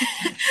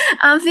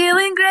 I'm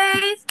feeling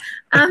great.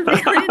 I'm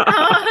feeling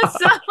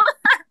awesome.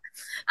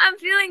 I'm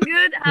feeling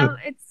good.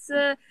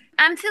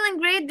 I'm feeling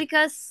great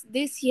because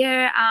this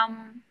year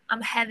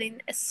I'm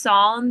having a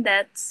song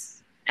that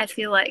I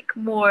feel like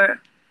more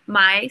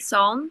my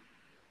song.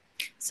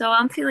 So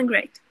I'm feeling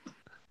great.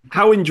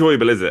 How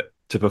enjoyable is it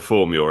to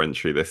perform your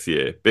entry this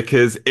year?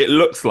 Because it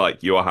looks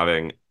like you're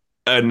having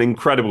an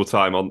incredible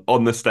time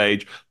on the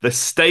stage. The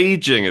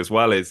staging as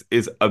well is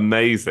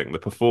amazing. The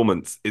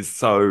performance is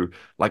so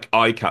like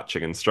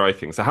eye-catching and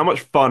striking. So how much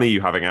fun are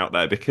you having out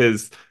there?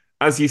 Because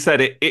as you said,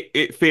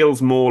 it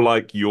feels more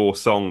like your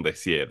song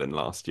this year than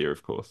last year,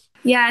 of course.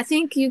 Yeah, I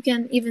think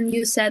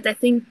you said, I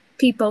think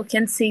people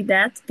can see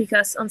that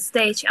because on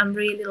stage I'm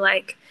really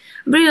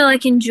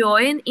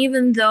enjoying,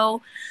 even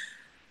though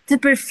the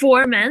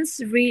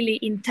performance really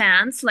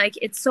intense. Like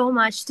it's so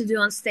much to do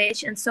on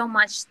stage and so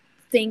much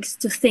things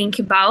to think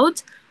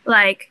about.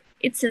 Like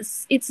it's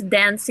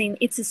dancing,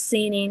 it's a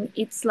singing,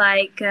 it's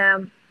like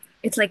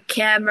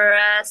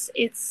cameras,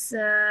 it's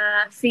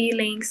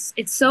feelings,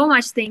 it's so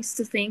much things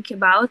to think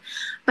about.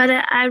 But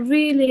I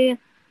really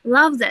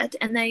love that,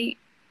 and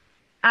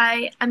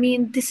I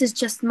mean this is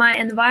just my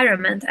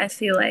environment, I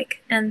feel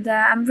like, and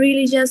I'm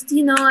really just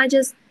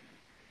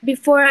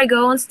before I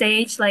go on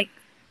stage, like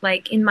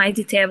in my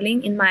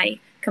detailing, in my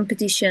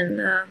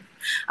competition,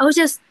 I was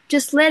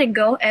just let it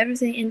go,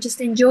 everything, and just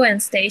enjoy on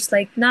stage.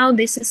 Like now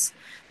this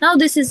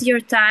is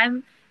your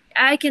time.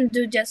 I can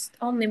do just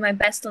only my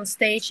best on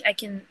stage. I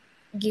can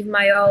give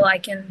my all. I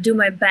can do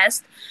my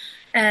best.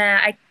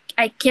 I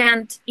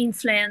can't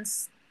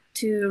influence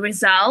to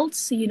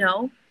results,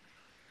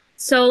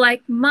 So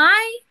like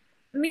my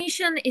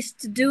mission is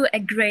to do a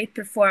great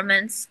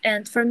performance,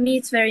 and for me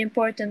it's very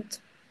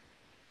important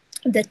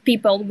that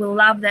people will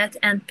love that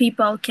and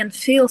people can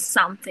feel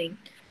something.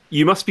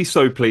 You must be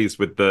so pleased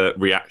with the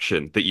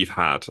reaction that you've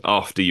had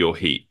after your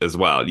heat as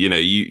well.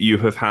 You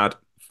have had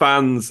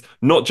fans,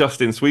 not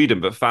just in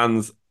Sweden, but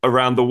fans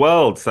around the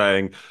world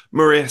saying,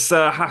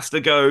 Marissa has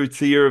to go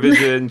to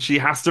Eurovision. She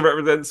has to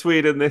represent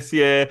Sweden this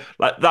year.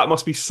 Like that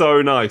must be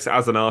so nice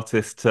as an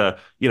artist to,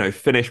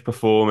 finish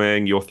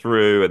performing, you're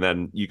through, and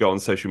then you go on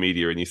social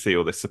media and you see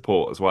all this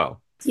support as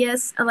well.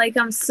 Yes, like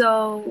I'm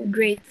so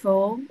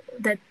grateful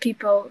that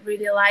people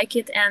really like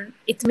it, and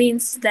it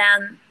means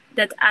then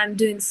that I'm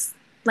doing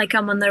like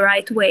I'm on the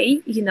right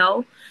way,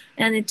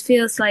 and it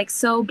feels like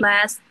so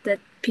blessed that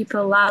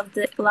people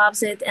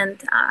loves it,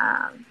 and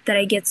that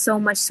I get so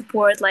much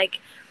support.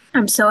 Like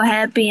I'm so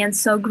happy and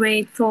so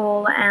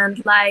grateful,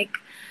 and like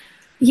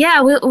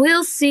yeah,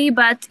 we'll see,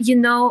 but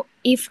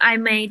if I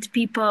made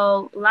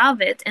people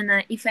love it,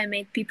 and if I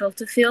made people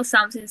to feel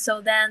something, so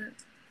then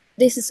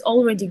this is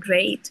already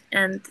great,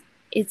 and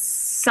it's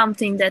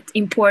something that's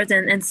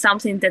important and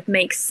something that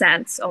makes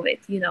sense of it,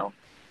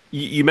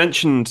 You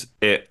mentioned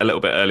it a little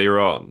bit earlier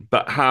on,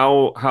 but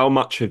how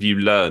much have you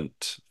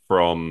learnt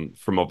from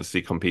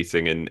obviously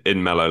competing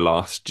in Mello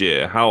last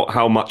year?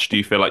 How much do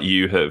you feel like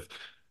you have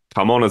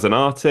come on as an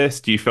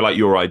artist? Do you feel like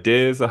your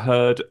ideas are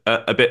heard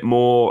a bit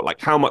more?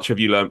 Like how much have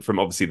you learnt from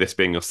obviously this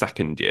being your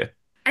second year?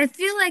 I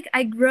feel like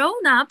I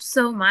grown up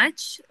so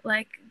much,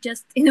 like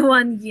just in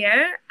 1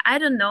 year. I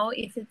don't know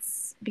if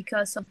it's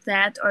because of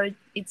that or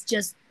it's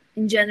just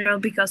in general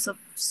because of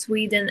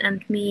Sweden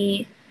and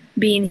me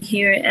being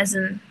here as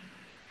an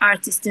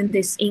artist in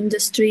this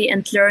industry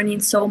and learning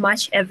so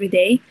much every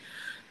day.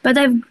 But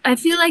I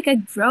feel like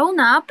I've grown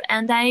up,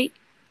 and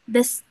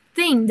this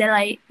thing that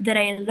I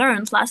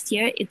learned last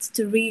year, it's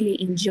to really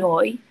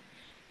enjoy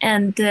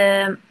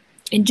the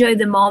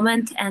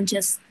moment, and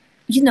just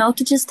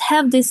to just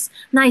have this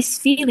nice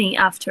feeling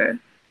after.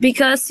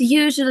 Because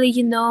usually,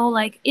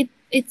 like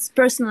it's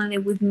personally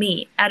with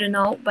me, I don't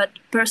know, but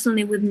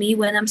personally with me,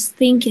 when I'm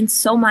thinking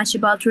so much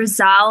about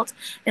result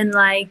and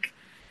like,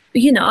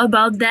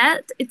 about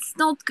that, it's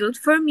not good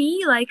for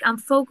me. Like I'm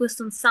focused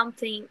on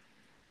something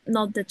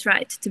not that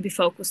right to be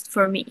focused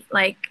for me.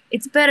 Like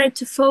it's better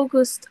to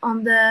focus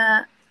on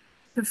the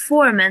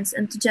performance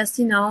and to just,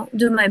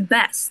 do my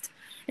best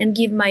and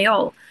give my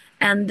all.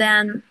 And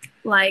then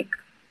like,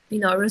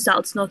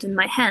 results not in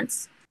my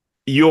hands.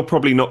 You're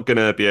probably not going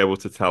to be able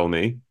to tell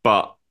me,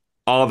 but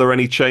are there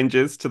any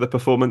changes to the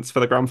performance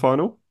for the grand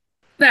final?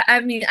 But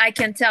I mean, I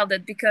can tell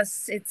that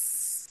because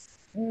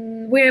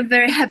we're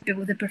very happy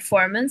with the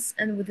performance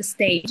and with the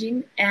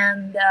staging,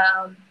 and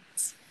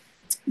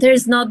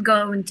there's not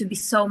going to be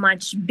so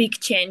much big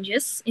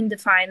changes in the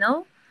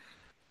final.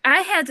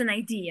 I had an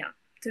idea,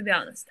 to be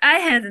honest. I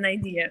had an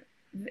idea.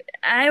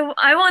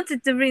 I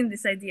wanted to bring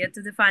this idea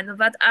to the final,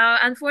 but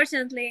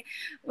unfortunately,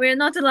 we're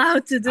not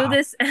allowed to do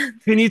this.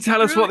 Can you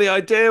tell us what the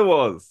idea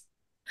was?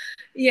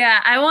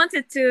 Yeah, I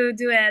wanted to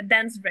do a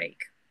dance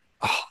break.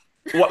 Oh,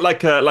 what,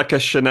 like a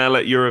Chanel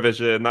at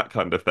Eurovision, that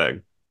kind of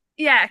thing?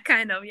 Yeah,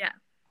 kind of, yeah.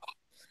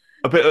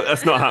 But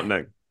that's not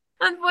happening.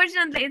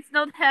 Unfortunately, it's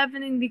not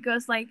happening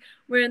because like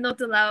we're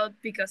not allowed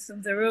because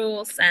of the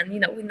rules, and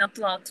we're not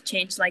allowed to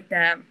change like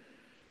the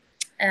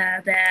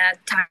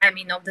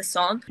timing of the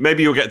song.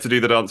 Maybe you'll get to do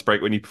the dance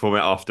break when you perform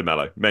it after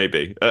Mello.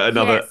 Maybe at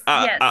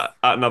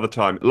another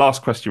time.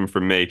 Last question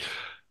from me.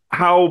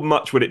 How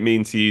much would it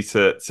mean to you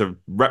to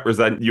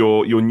represent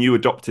your new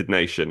adopted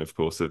nation, of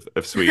course,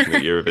 of Sweden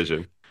at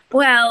Eurovision?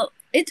 Well,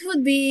 it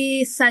would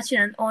be such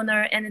an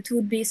honor, and it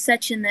would be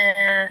such an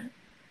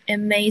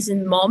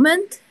amazing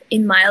moment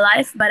in my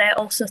life. But I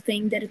also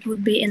think that it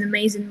would be an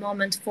amazing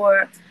moment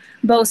for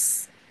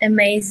both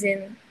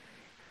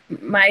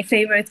my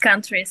favorite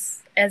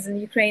countries as in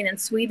Ukraine and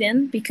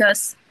Sweden,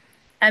 because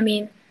I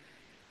mean,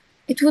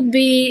 it would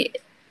be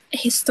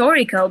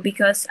historical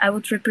because I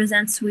would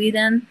represent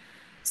Sweden,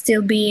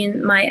 still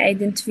being my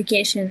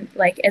identification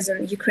like as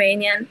an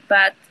Ukrainian,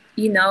 but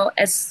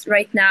as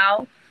right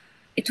now,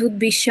 it would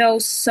be show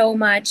so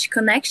much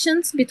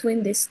connections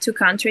between these two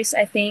countries,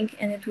 I think,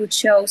 and it would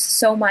show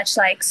so much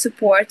like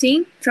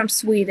supporting from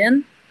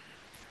Sweden.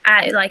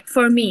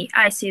 For me,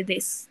 I see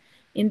this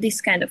in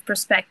this kind of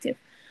perspective.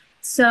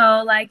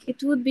 So like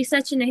it would be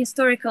such an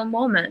historical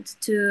moment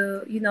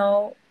to,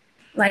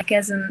 like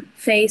as a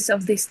face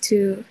of these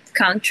two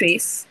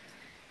countries.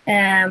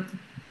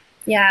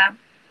 Yeah,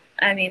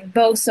 I mean,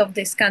 both of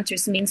these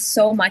countries mean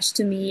so much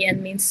to me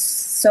and means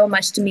so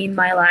much to me in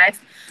my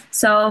life.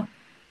 So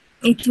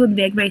it would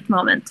be a great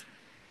moment.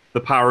 The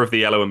power of the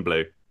yellow and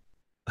blue.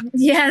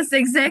 Yes,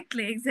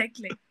 exactly.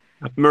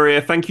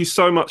 Maria, thank you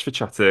so much for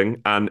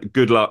chatting and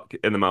good luck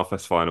in the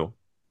Melfest final.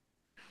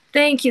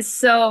 Thank you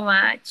so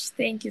much.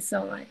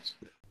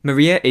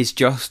 Maria is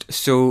just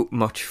so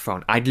much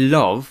fun. I'd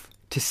love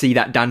to see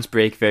that dance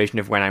break version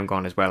of When I'm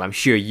Gone as well. I'm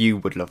sure you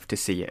would love to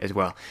see it as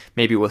well.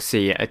 Maybe we'll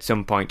see it at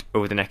some point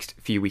over the next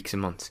few weeks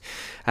and months.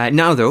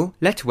 Now though,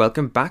 let's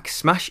welcome back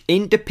Smash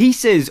Into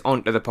Pieces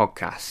onto the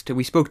podcast.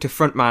 We spoke to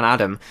frontman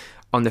Adam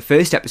on the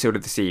first episode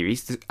of the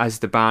series as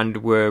the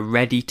band were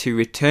ready to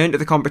return to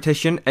the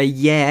competition a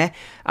year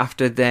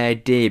after their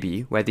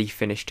debut, where they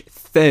finished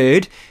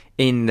third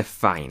in the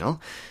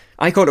final.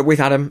 I caught up with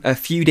Adam a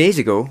few days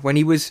ago when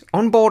he was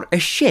on board a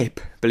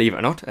ship, believe it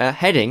or not,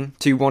 heading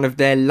to one of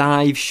their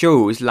live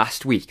shows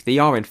last week. They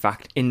are, in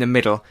fact, in the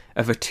middle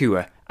of a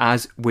tour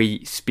as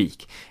we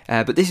speak.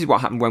 But this is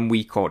what happened when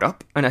we caught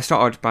up, and I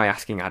started by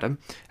asking Adam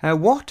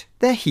what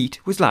their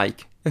heat was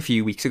like a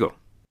few weeks ago.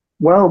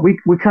 Well, we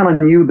kind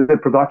of knew the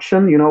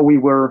production. We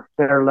were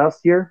there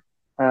last year,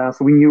 so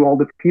we knew all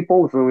the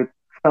people, so it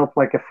felt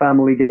like a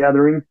family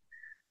gathering.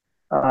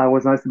 It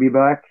was nice to be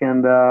back,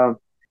 and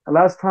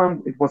last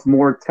time it was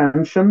more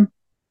tension,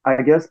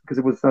 I guess, because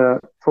it was a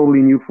totally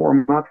new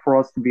format for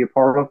us to be a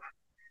part of.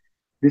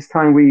 This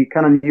time we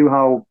kind of knew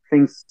how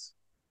things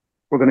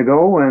were going to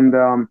go, and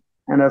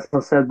as I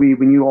said, we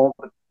knew all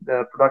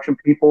the production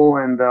people,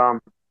 and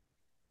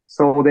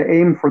so the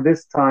aim for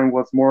this time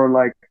was more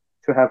like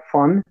to have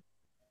fun.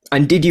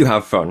 And did you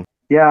have fun?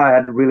 Yeah, I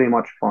had really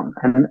much fun,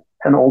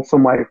 and also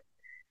my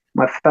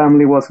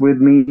family was with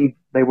me.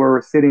 They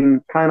were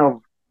sitting kind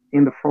of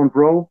in the front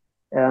row.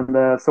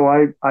 And so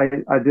I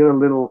did a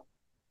little,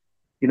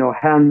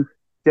 hand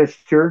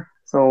gesture.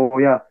 So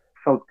yeah,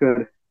 felt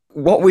good.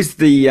 What was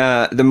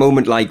the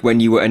moment like when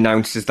you were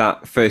announced as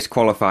that first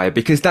qualifier?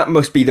 Because that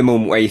must be the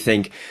moment where you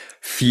think,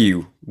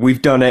 phew,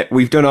 we've done it,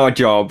 we've done our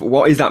job.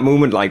 What is that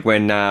moment like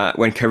when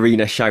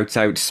Karina shouts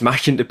out,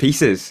 "Smash Into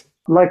Pieces"?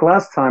 Like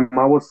last time,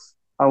 I was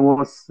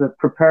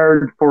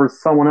prepared for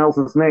someone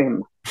else's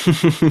name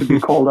to be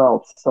called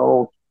out.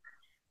 So,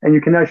 and you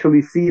can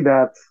actually see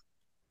that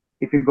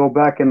if you go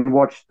back and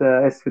watch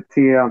the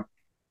SVT,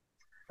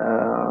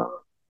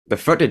 the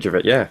footage of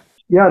it, yeah,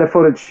 the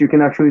footage, you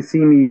can actually see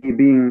me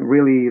being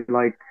really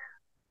like,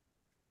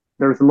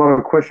 there's a lot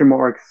of question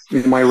marks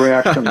in my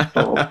reaction.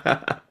 So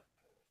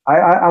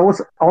I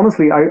was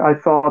honestly, I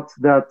thought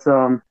that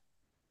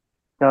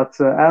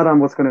Adam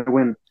was going to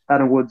win,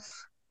 Adam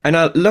Woods. And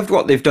I loved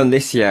what they've done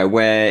this year,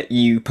 where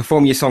you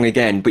perform your song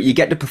again, but you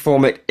get to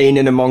perform it in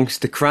and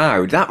amongst the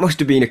crowd. That must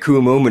have been a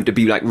cool moment to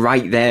be like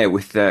right there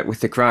with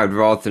the crowd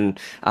rather than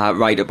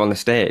right up on the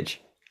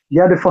stage.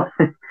 Yeah,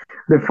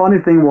 the funny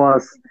thing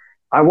was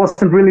I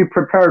wasn't really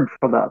prepared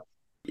for that.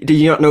 Did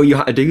you not know you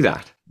had to do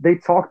that? They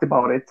talked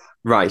about it,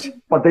 right?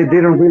 But they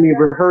didn't really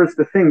rehearse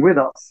the thing with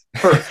us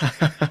first.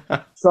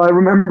 So I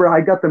remember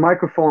I got the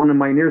microphone in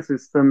my ear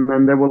system,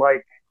 and they were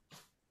like,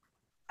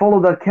 "Follow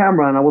that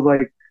camera," and I was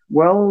like,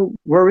 well,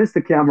 where is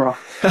the camera?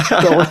 So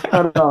I was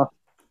kind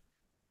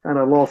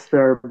of lost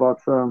there,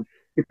 but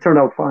it turned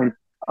out fine.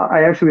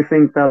 I actually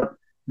think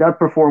that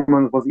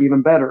performance was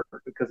even better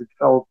because it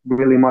felt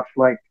really much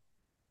like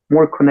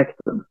more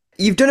connected.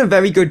 You've done a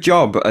very good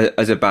job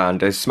as a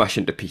band, as Smash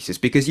Into Pieces,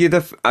 because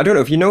I don't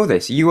know if you know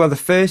this, you are the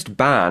first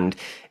band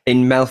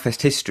in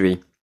Melfest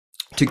history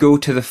to go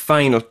to the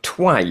final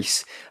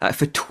twice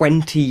for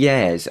 20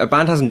 years. A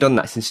band hasn't done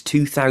that since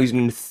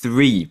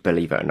 2003,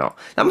 believe it or not.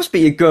 That must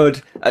be a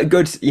good,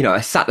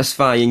 a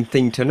satisfying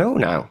thing to know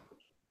now.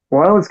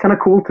 Well, it's kind of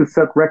cool to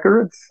set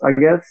records, I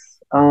guess.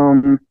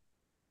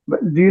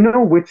 But do you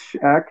know which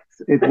act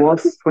it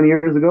was 20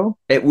 years ago?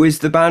 It was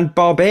the band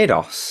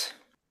Barbados.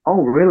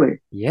 Oh,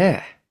 really?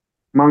 Yeah.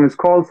 Magnus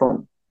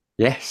Carlsson.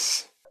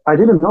 Yes. I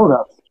didn't know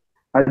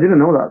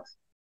that.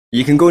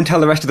 You can go and tell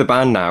the rest of the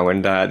band now,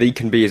 and they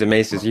can be as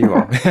amazed as you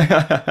are.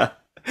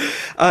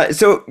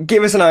 So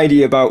give us an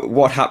idea about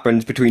what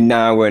happens between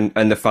now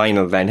and the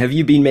final then. Have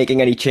you been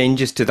making any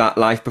changes to that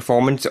live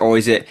performance, or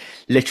is it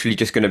literally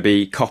just going to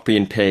be copy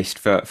and paste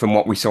from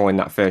what we saw in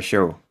that first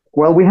show?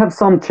 Well, we have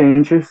some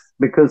changes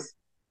because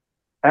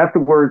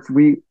afterwards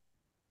we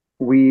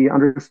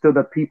understood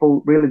that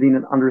people really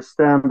didn't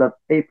understand that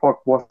APOC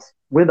was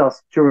with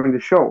us during the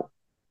show.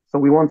 So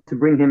we want to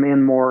bring him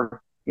in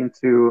more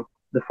into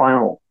the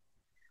final.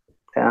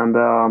 And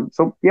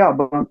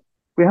but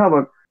we have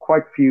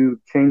quite few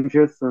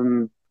changes.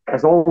 And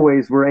as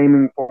always, we're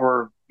aiming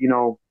for,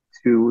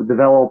 to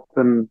develop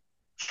and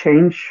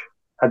change,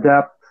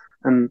 adapt,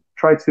 and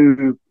try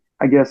to,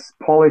 I guess,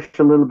 polish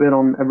a little bit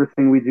on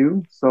everything we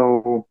do.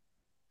 So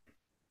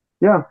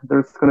yeah,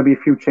 there's going to be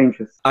a few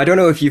changes. I don't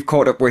know if you've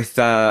caught up with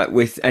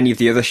any of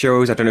the other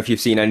shows. I don't know if you've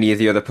seen any of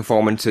the other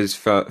performances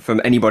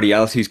from anybody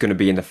else who's going to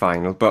be in the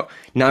final. But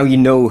now you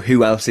know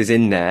who else is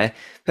in there.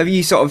 Have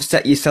you sort of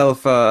set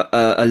yourself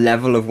a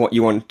level of what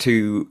you want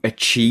to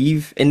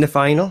achieve in the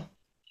final?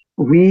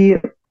 We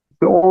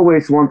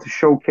always want to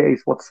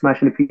showcase what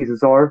Smash Into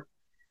Pieces are.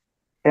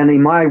 And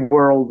in my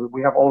world,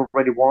 we have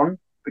already won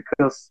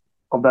because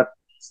of that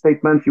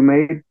statement you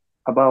made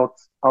about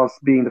us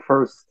being the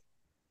first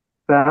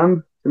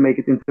band to make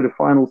it into the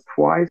finals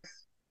twice.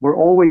 We're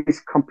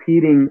always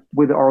competing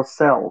with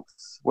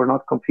ourselves. We're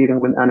not competing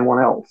with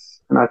anyone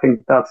else. And I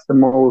think that's the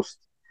most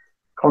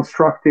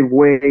constructive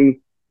way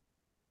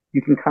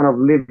you can kind of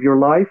live your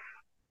life.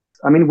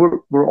 I mean,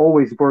 we're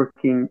always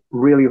working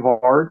really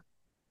hard,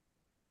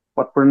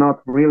 but we're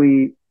not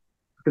really,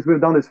 because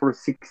we've done this for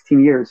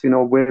 16 years,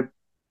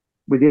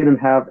 we didn't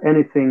have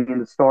anything in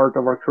the start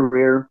of our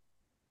career,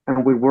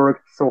 and we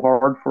worked so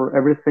hard for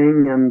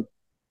everything, and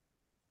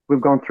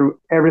we've gone through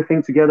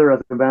everything together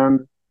as a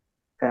band,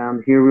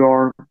 and here we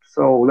are.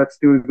 So let's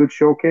do a good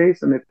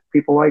showcase, and if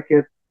people like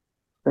it,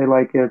 they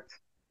like it.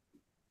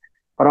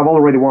 But I've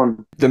already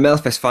won. The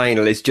Melfest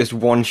final is just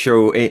one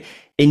show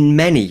in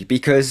many,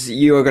 because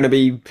you are going to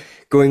be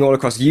going all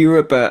across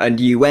Europe and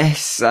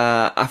US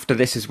after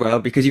this as well,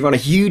 because you're on a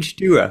huge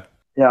tour.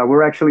 Yeah,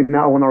 we're actually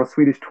now on our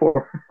Swedish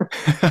tour.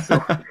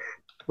 So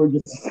we're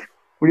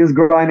just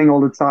grinding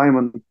all the time,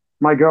 and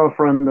my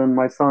girlfriend and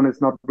my son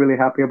is not really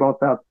happy about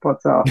that,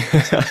 but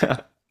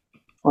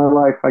my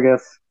life, I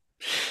guess.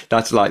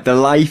 That's like the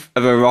life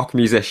of a rock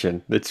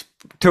musician. It's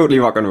totally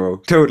rock and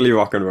roll.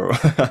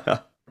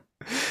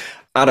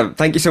 Adam,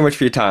 thank you so much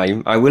for your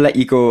time. I will let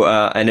you go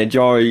and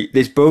enjoy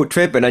this boat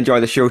trip and enjoy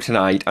the show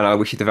tonight, and I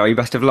wish you the very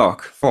best of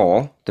luck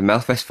for the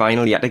Melfest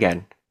final yet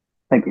again.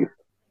 Thank you.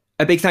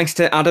 A big thanks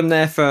to Adam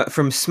there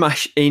from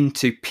Smash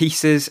Into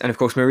Pieces, and of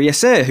course Maria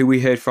Sir, who we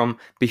heard from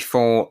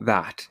before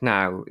that.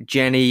 Now,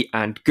 Jenny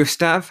and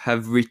Gustav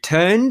have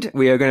returned.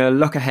 We are going to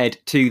look ahead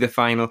to the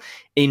final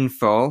in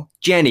full.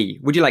 Jenny,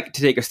 would you like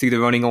to take us through the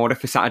running order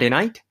for Saturday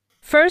night?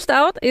 First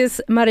out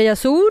is Maria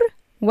Sur,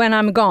 When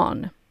I'm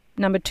Gone.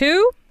 Number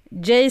 2,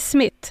 Jay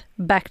Smith,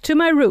 Back to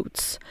My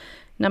Roots.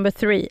 Number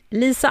 3,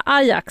 Lisa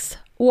Ajax,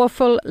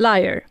 Awful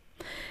Liar.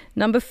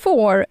 Number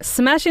 4,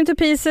 Smash Into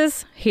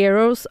Pieces,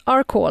 Heroes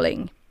Are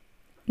Calling.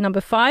 Number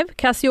 5,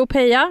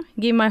 Cassiopeia,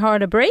 Give My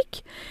Heart a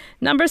Break.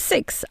 Number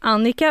 6,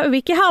 Annika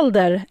Vicky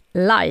Halder,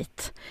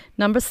 Light.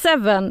 Number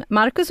 7,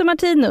 Marcus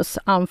Martinus,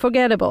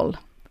 Unforgettable.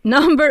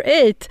 Number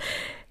 8,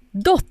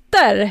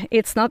 Dotter,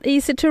 It's Not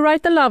Easy to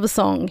Write a Love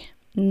Song.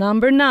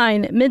 Number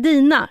 9,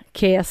 Medina,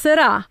 Que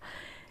Sera.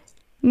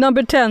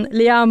 Number 10,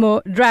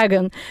 Liamo,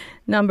 Dragon.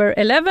 Number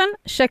 11,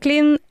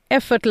 Jacqueline,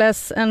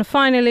 Effortless. And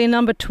finally,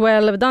 number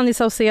 12, Danny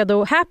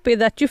Saucedo, Happy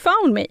That You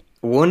Found Me.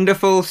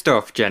 Wonderful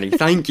stuff, Jenny.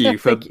 Thank you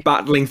for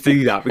battling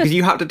through that, because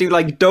you had to do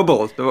like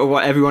double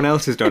what everyone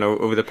else has done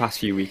over the past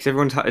few weeks.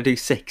 Everyone's had to do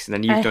 6 and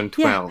then you've done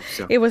 12. Yeah.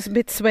 So. It was a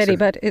bit sweaty,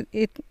 but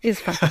it is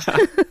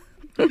fun.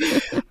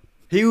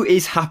 Who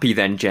is happy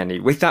then, Jenny,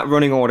 with that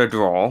running order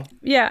draw?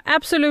 Yeah,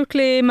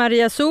 absolutely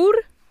Maria Sur.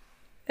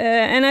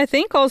 And I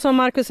think also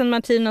Marcus and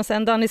Martinus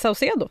and Danny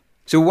Saucedo.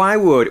 So why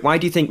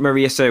do you think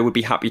Maria Sir would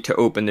be happy to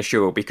open the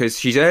show? Because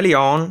she's early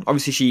on.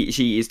 Obviously,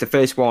 she is the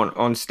first one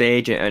on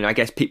stage, and I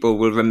guess people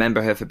will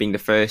remember her for being the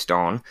first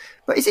on.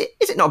 But is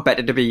it not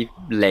better to be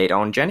late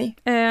on, Jenny?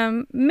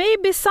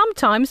 Maybe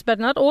sometimes, but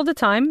not all the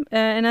time.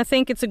 And I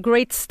think it's a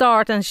great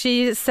start, and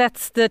she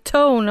sets the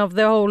tone of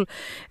the whole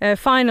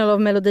final of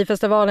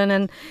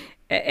Melodifestivalen.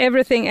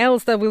 everything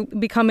else that will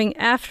be coming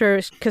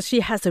after, because she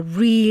has a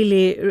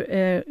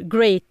really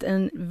great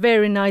and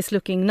very nice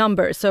looking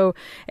number. So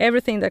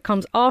everything that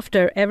comes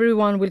after,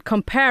 everyone will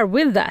compare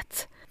with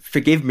that.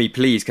 Forgive me,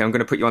 please, because I'm going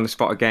to put you on the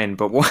spot again.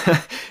 But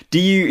what, do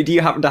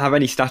you happen to have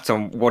any stats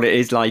on what it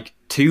is like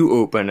to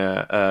open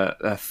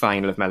a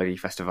final of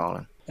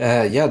Melodifestivalen?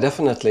 Yeah,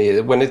 definitely.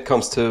 When it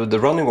comes to the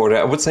running order,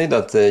 I would say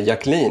that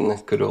Jacqueline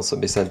could also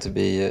be said to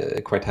be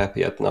quite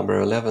happy at number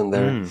 11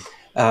 there.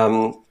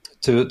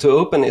 To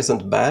open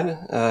isn't bad.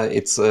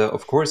 It's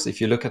of course, if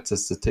you look at the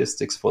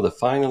statistics for the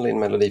final in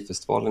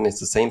Melodifestivalen, it's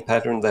the same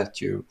pattern that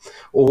you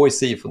always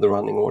see for the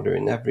running order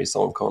in every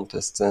song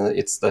contest.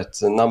 It's that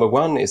number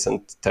 1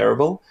 isn't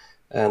terrible,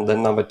 and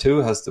then number 2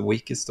 has the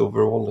weakest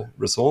overall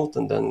result,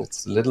 and then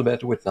it's a little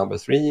better with number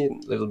 3,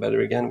 a little better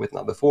again with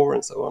number 4,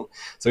 and so on.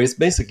 So it's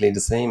basically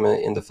the same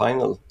in the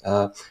final,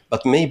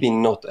 but maybe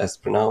not as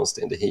pronounced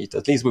in the heat.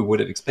 At least we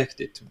would have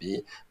expected it to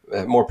be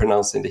more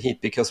pronounced in the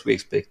heat, because we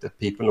expect that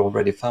people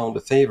already found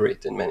a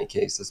favorite in many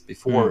cases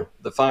before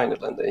the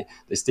final, and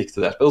they stick to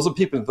that. But also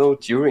people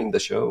vote during the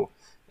show,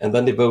 and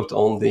then they vote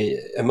on the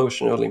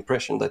emotional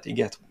impression that they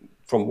get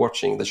from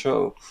watching the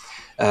show.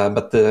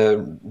 But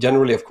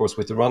generally, of course,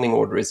 with the running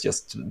order, it's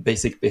just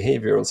basic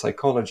behavioral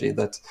psychology,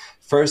 that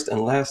first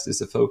and last is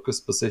a focus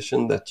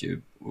position that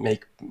you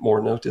make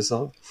more notice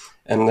of.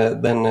 And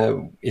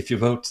then if you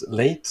vote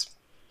late,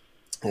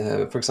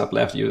 for example,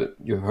 after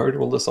you heard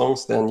all the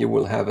songs, then you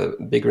will have a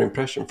bigger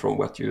impression from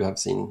what you have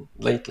seen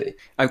lately.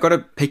 I've got to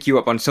pick you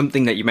up on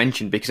something that you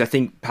mentioned, because I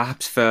think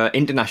perhaps for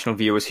international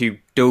viewers who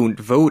don't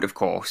vote, of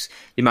course,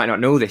 they might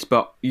not know this,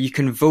 but you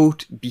can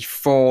vote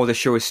before the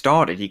show has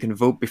started. You can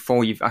vote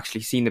before you've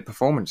actually seen the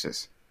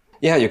performances.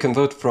 Yeah, you can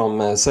vote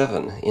from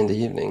 7 in the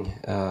evening.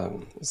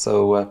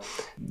 So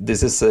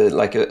this is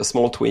like a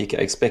small tweak. I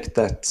expect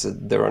that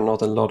there are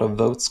not a lot of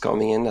votes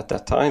coming in at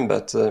that time,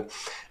 but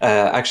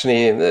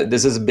actually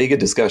this is a bigger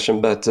discussion,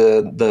 but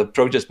the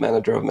project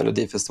manager of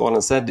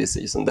Melodifestivalen said this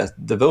season that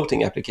the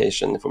voting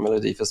application for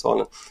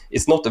Melodifestivalen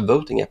is not a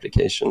voting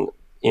application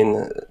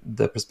in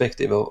the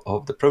perspective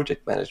of the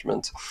project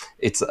management.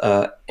 It's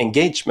an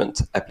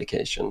engagement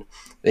application.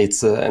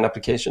 It's an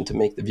application to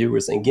make the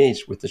viewers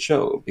engage with the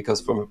show, because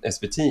from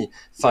SVT,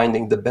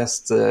 finding the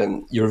best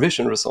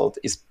Eurovision result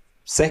is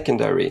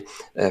secondary.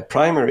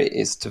 Primary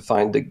is to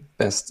find the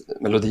best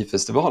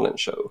Melodifestivalen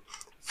show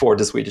for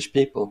the Swedish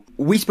people.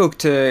 We spoke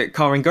to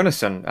Karin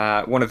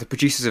Gunnarsson, one of the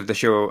producers of the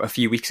show, a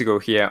few weeks ago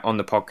here on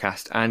the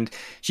podcast, and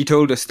she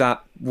told us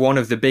that one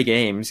of the big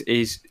aims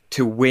is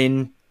to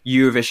win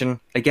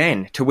Eurovision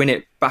again, to win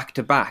it back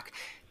to back.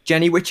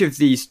 Jenny, which of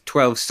these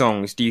 12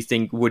 songs do you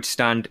think would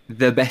stand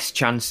the best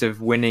chance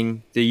of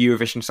winning the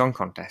Eurovision Song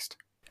Contest?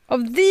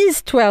 Of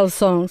these 12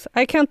 songs,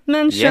 I can't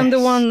mention the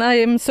one I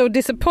am so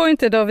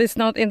disappointed of is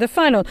not in the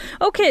final.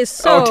 Okay,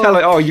 so...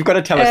 you've got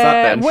to tell us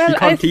that then. Well, you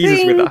can't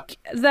tease us with that.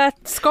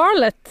 That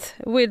Scarlett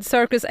with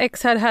Circus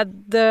X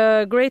had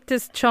the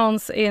greatest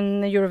chance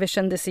in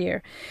Eurovision this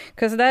year.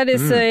 Because that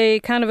is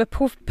a kind of a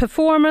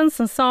performance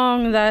and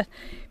song that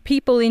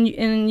people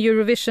in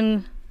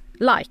Eurovision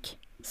like.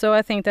 So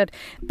I think that,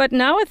 but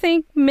now I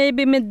think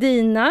maybe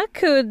Medina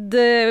could,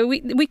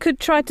 we could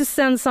try to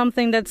send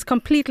something that's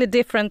completely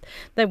different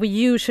than we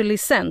usually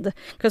send,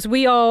 because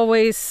we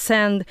always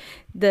send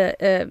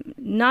the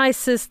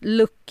nicest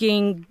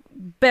looking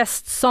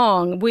best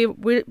song.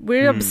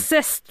 We're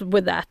obsessed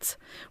with that.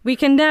 We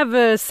can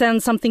never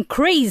send something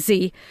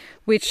crazy,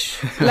 which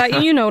like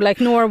like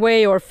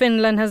Norway or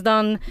Finland has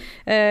done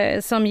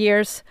some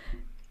years.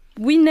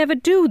 We never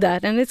do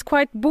that, and it's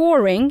quite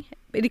boring.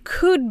 It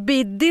could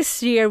be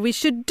this year we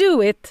should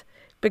do it,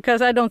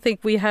 because I don't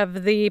think we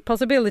have the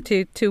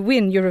possibility to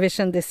win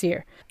Eurovision this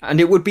year. And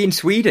it would be in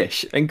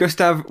Swedish. And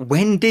Gustav,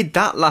 when did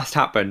that last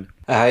happen?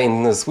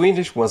 In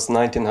Swedish was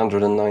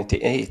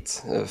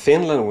 1998.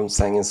 Finland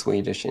sang in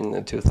Swedish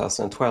in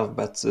 2012,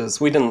 but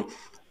Sweden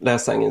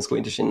last sang in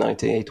Swedish in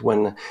 98,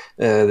 when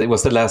it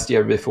was the last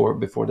year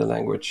before the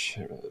language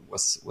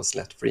was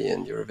let free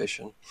in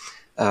Eurovision.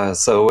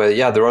 So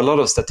there are a lot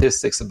of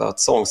statistics about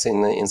songs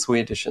in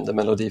Swedish in the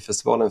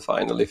Melodifestivalen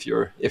final, if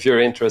you're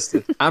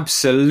interested.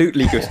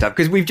 Absolutely, Gustav,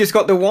 because we've just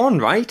got the one,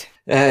 right?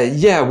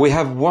 We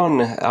have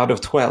 1 out of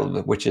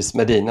 12, which is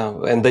Medina,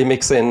 and they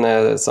mix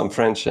in some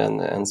French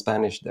and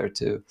Spanish there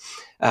too.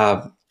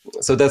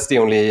 So that's the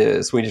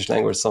only Swedish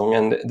language song,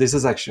 and this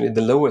is actually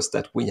the lowest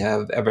that we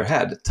have ever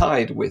had,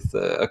 tied with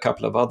a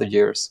couple of other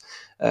years,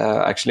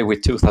 actually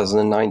with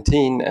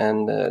 2019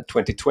 and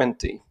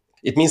 2020.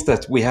 It means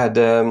that we had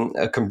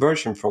a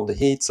conversion from the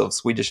heats of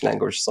Swedish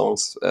language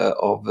songs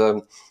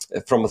from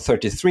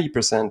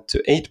 33%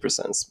 to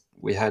 8%.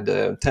 We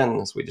had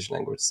 10 Swedish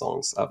language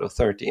songs out of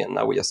 30, and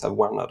now we just have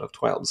 1 out of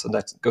 12. So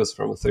that goes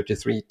from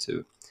 33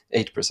 to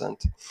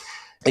 8%.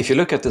 If you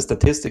look at the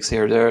statistics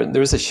here,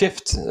 there is a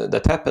shift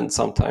that happened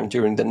sometime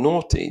during the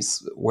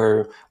noughties,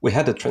 where we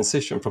had a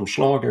transition from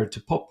Schlager to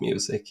pop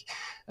music.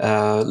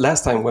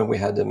 Last time when we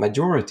had a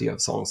majority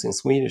of songs in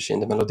Swedish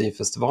in the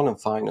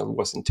Melodifestivalen final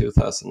was in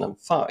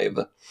 2005.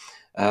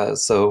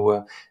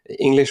 So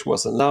English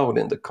was allowed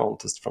in the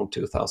contest from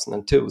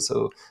 2002.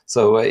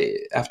 So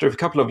after a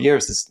couple of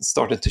years, it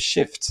started to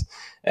shift.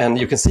 And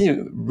you can see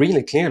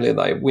really clearly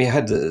that we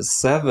had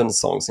 7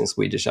 songs in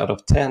Swedish out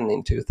of 10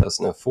 in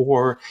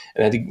 2004,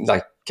 and it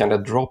like kind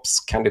of drops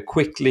kind of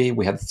quickly.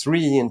 We had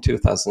 3 in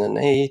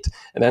 2008,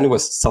 and then it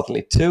was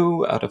suddenly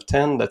 2 out of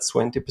 10. That's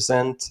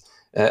 20%.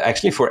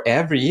 Actually, for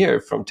every year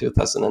from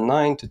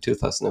 2009 to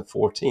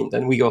 2014.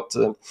 Then we got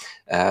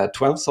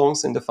 12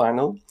 songs in the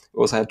final. We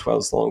also had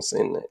 12 songs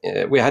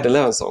we had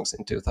 11 songs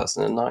in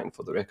 2009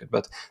 for the record,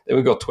 but then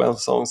we got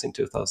 12 songs in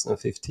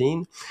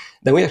 2015.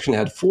 Then we actually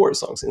had 4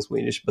 songs in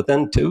Swedish, but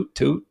then 2,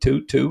 2,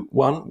 2, 2,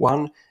 1,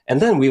 1.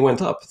 And then we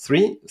went up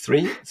 3,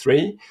 3,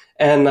 3,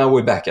 and now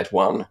we're back at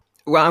 1.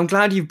 Well, I'm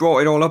glad you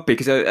brought it all up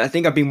because I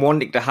think I've been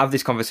wanting to have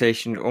this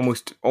conversation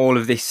almost all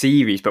of this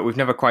series, but we've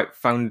never quite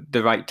found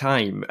the right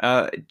time.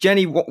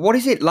 Jenny, what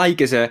is it like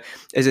as a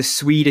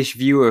Swedish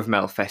viewer of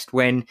Melfest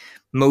when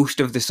most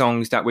of the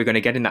songs that we're going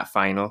to get in that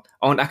final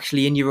aren't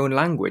actually in your own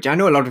language? I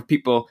know a lot of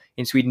people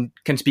in Sweden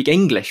can speak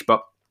English,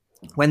 but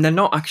when they're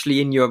not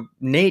actually in your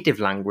native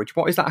language,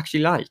 what is that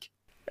actually like?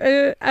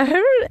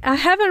 I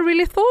haven't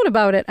really thought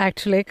about it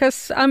actually,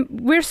 because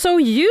we're so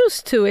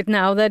used to it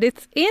now that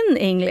it's in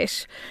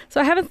English.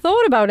 So I haven't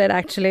thought about it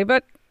actually,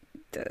 but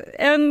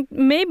and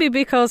maybe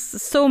because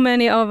so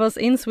many of us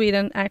in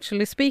Sweden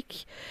actually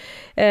speak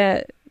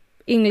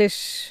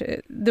English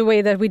the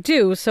way that we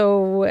do.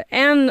 So,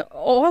 and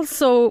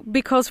also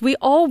because we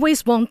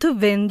always want to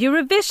win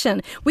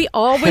Eurovision. We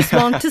always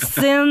want to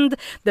send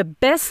the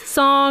best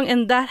song,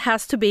 and that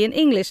has to be in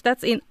English.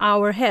 That's in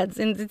our heads,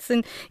 and it's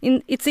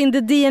in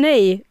the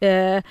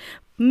DNA.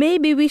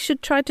 Maybe we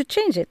should try to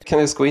change it. Can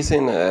I squeeze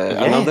in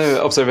another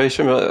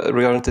observation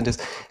regarding to this?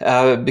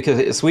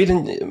 Because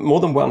Sweden, more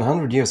than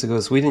 100 years ago,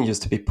 Sweden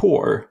used to be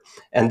poor.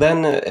 And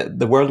then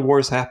the world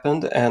wars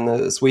happened,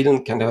 and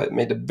Sweden kind of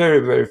made a very,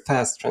 very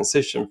fast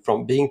transition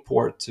from being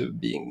poor to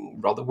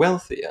being rather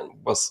wealthy, and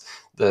was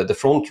the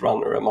front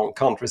runner among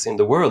countries in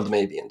the world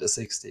maybe in the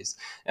 60s,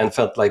 and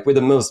felt like we're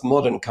the most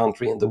modern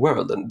country in the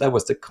world. And that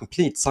was the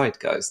complete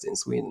zeitgeist in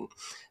Sweden.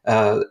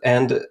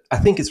 And I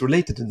think it's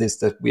related to this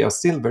that we are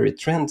still very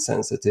trend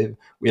sensitive.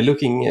 We are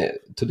looking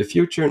to the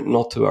future,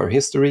 not to our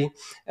history.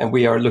 And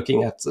we are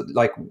looking at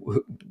like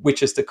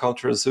which is the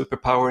cultural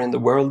superpower in the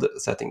world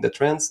setting the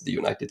trends, the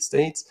United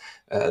States.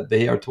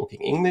 They are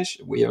talking English.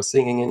 We are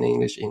singing in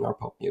English in our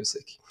pop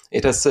music.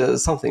 It has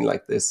something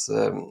like this,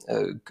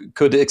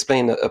 could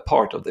explain a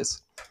part of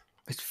this.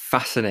 It's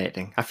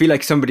fascinating. I feel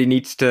like somebody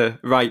needs to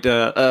write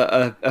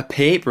a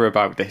paper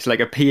about this, like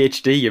a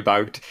PhD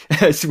about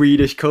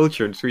Swedish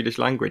culture and Swedish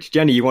language.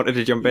 Jenny, you wanted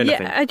to jump in, I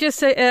think.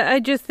 I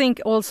just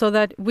think also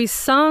that we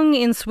sung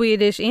in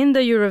Swedish in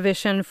the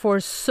Eurovision for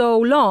so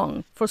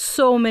long, for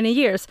so many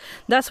years.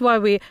 That's why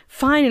we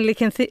finally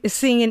can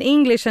sing in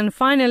English, and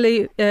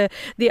finally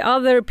the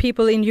other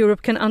people in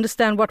Europe can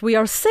understand what we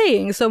are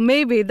saying. So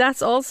maybe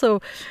that's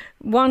also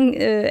one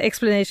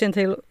explanation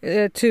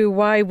to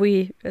why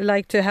we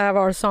like to have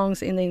our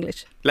songs in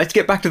English. Let's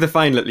get back to the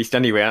final at least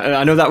anyway.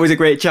 I know that was a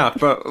great chat,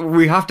 but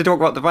we have to talk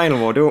about the final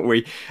more, don't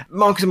we?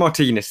 Marcus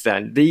Martinus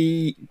then.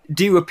 They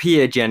do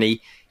appear,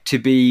 Jenny, to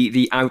be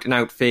the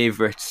out-and-out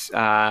favourites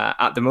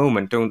at the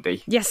moment, don't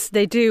they? Yes,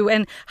 they do.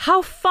 And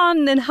how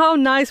fun and how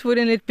nice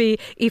wouldn't it be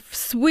if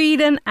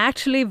Sweden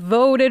actually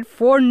voted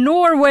for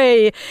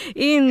Norway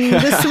in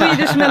the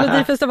Swedish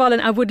Melodifestivalen?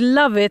 I would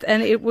love it,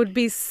 and it would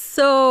be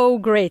so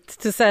great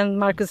to send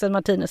Marcus and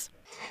Martinus.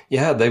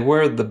 Yeah, they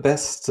were the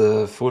best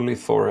fully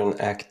foreign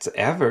act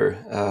ever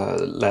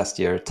last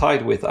year,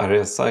 tied with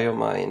Arja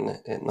Saijonmaa in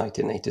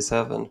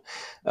 1987.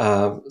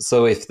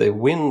 So if they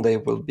win, they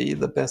will be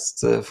the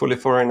best fully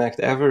foreign act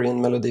ever in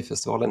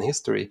Melodifestivalen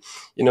history.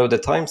 You know, the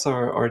times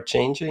are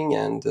changing,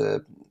 and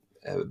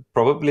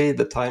probably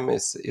the time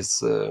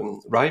is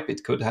ripe.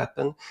 It could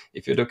happen.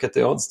 If you look at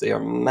the odds, they are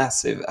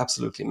massive,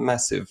 absolutely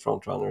massive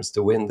frontrunners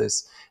to win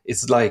this.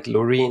 It's like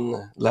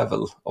Loreen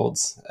level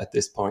odds at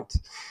this point.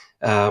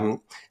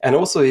 And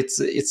also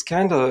it's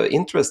kind of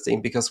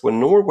interesting because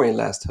when Norway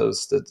last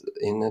hosted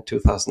in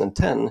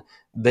 2010,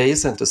 they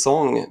sent a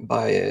song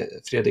by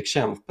Fredrik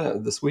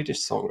Kempe, the Swedish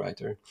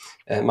songwriter,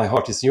 My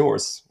Heart Is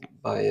Yours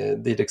by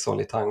Didrik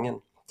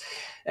Solli-Tangen.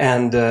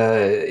 And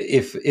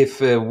if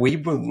we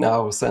would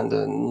now send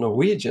a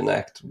Norwegian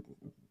act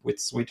with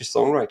Swedish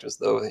songwriters,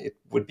 though, it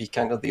would be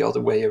kind of the other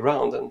way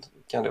around, and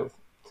kind of,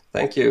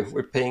 thank you,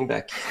 we're paying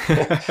back.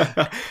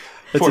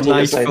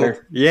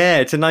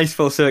 It's a nice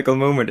full circle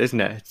moment, isn't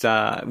it?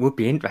 It would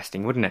be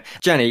interesting, wouldn't it?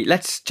 Jenny,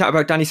 let's chat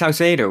about Dani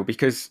Saucedo,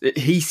 because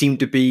he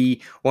seemed to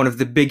be one of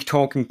the big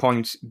talking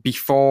points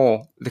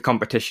before the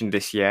competition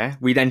this year.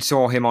 We then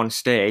saw him on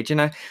stage,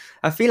 and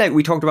I feel like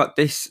we talked about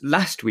this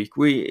last week.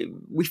 We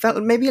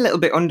felt maybe a little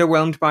bit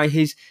underwhelmed by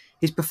his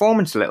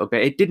performance a little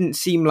bit. It didn't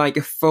seem like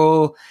a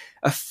full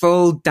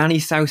Dani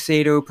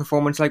Saucedo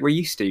performance like we're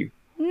used to.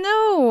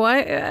 No,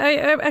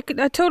 I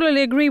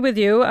totally agree with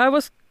you. I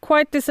was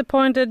quite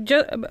disappointed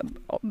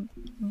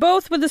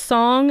both with the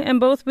song and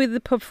both with the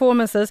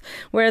performances,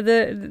 where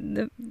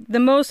the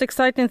most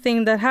exciting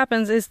thing that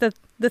happens is that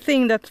the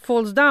thing that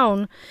falls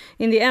down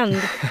in the end.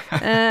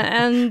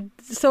 And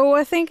so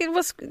I think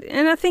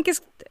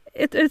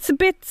it's a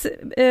bit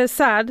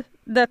sad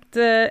that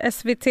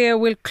SVT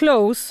will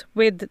close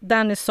with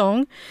Danny's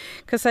song,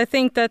 because I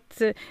think that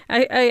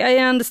I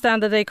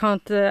understand that they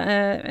can't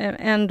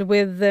end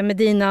with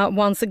Medina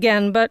once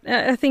again, but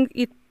I think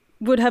it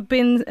would have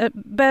been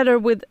better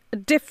with a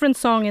different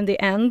song in the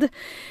end.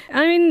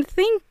 I mean,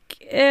 think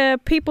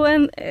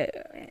people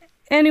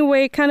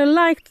anyway kind of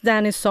liked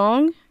Danny's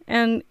song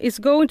and is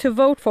going to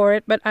vote for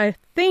it, but I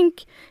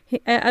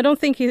don't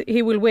think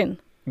he will win.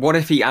 What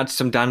if he adds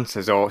some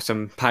dancers or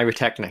some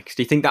pyrotechnics?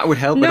 Do you think that would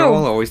help at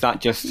all, or is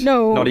that just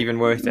not even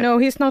worth it? No,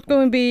 he's not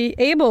going to be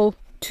able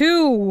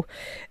to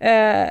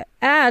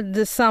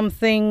add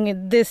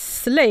something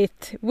this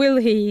late, will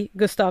he,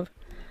 Gustav?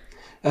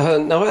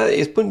 No,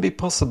 it wouldn't be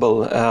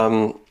possible.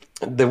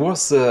 There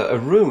was a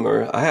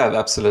rumor, I have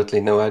absolutely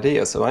no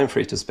idea, so I'm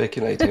free to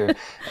speculate here,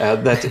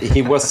 that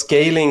he was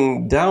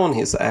scaling down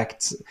his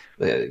act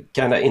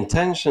kind of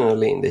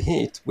intentionally in the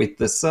heat with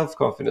the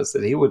self-confidence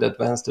that he would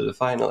advance to the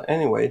final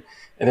anyway,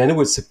 and then it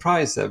would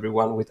surprise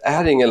everyone with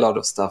adding a lot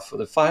of stuff for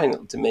the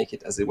final to make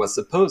it as it was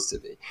supposed to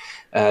be.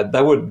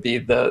 That would be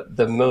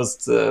the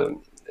most...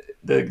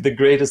 The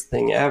greatest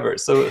thing ever.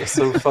 So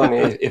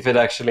funny if it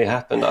actually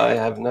happened. I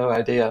have no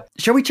idea.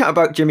 Shall we chat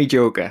about Jimmy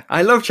Joker?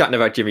 I love chatting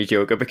about Jimmy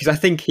Joker because I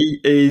think he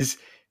is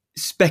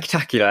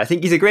spectacular. I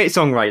think he's a great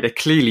songwriter,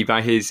 clearly,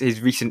 by his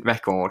recent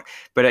record,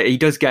 but he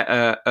does get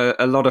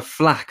a lot of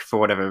flack for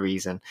whatever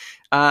reason.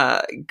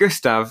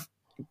 Gustav,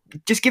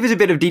 just give us a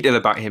bit of detail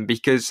about him,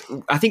 because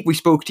I think we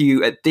spoke to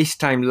you at this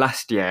time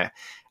last year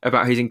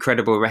about his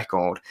incredible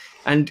record,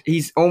 and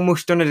he's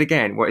almost done it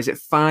again. What is it,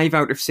 5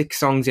 out of 6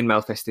 songs in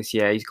Melfest this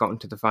year he's gotten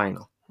to the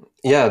final?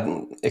 Yeah,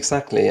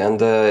 exactly.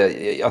 And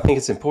I think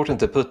it's important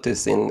to put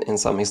this in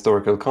some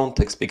historical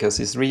context, because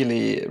he's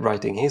really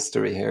writing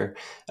history here.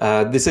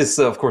 This is,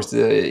 of course,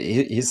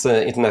 he's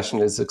an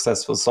internationally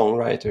successful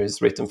songwriter.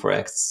 He's written for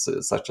acts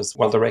such as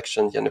One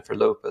Direction, Jennifer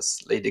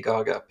Lopez, Lady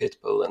Gaga,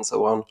 Pitbull, and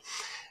so on.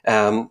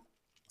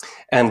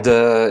 And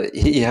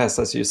he has,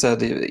 as you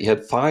said, he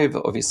had 5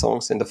 of his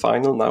songs in the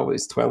final. Now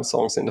it's 12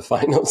 songs in the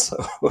final. So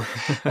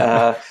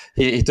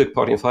he took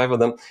part in 5 of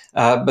them.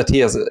 But he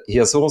has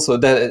also,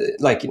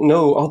 like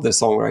no other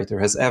songwriter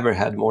has ever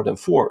had more than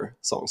 4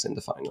 songs in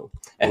the final.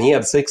 And he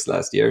had 6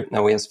 last year.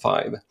 Now he has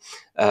 5.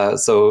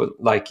 So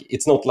like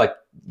it's not like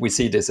we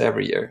see this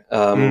every year.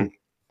 And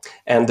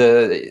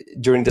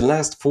during the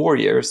last 4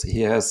 years,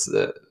 he has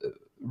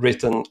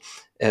written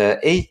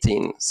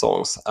 18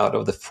 songs out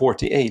of the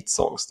 48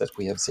 songs that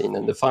we have seen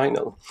in the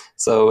final.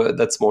 So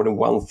that's more than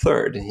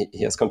 1/3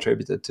 he has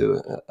contributed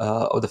to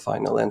of the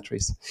final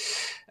entries.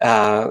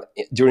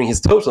 During his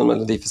total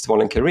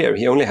Melodifestivalen career,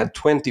 he only had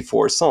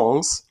 24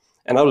 songs.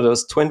 And out of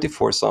those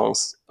 24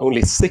 songs,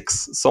 only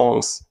 6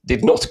 songs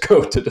did not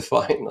go to the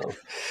final.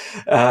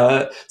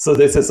 So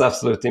this is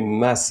absolutely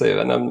massive.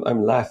 And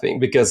I'm laughing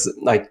because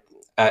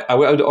I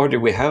would argue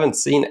we haven't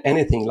seen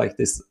anything like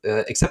this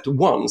except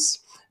once.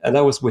 And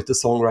that was with the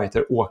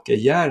songwriter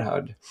Åke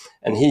Gerhard.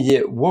 And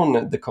he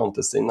won the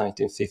contest in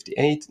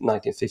 1958,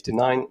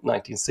 1959,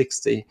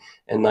 1960,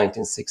 and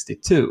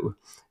 1962.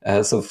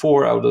 So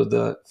 4 out of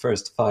the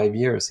first 5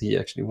 years he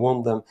actually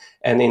won them.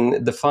 And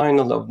in the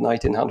final of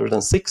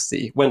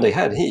 1960, when they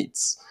had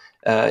heats,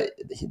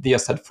 they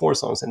just had 4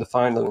 songs in the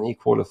final, and he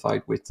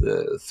qualified with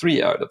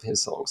 3 out of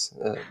his songs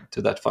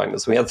to that final.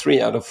 So we had 3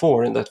 out of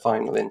 4 in that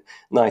final in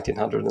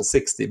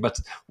 1960.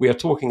 But we are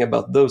talking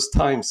about those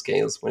time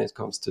scales when it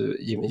comes to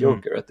Jimmy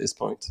Joker at this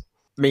point.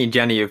 Me and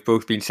Jenny have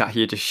both been sat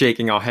here just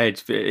shaking our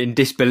heads in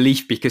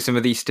disbelief because some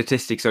of these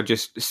statistics are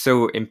just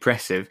so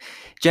impressive.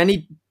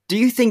 Jenny, do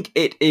you think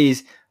it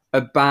is a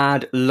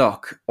bad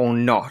luck or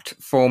not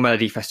for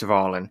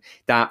Melodifestivalen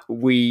that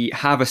we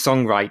have a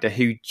songwriter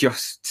who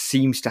just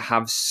seems to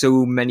have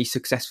so many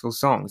successful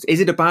songs?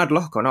 Is it a bad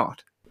luck or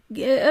not?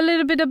 A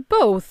little bit of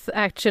both,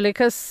 actually,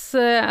 because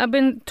I've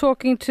been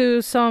talking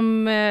to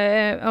some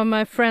of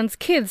my friends'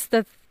 kids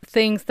that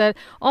thinks that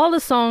all the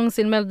songs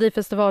in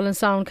Melodifestivalen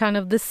sound kind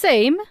of the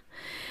same.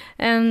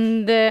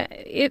 And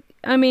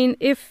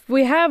if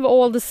we have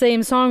all the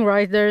same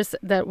songwriters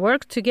that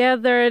work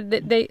together,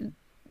 they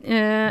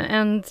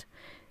and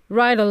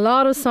write a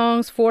lot of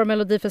songs for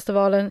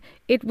Melodifestivalen,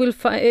 it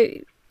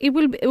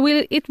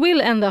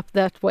will end up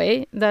that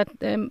way, that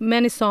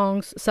many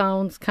songs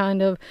sounds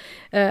kind of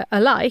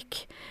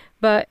alike.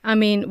 But I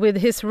mean, with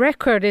his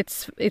record,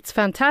 it's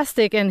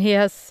fantastic, and he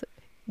has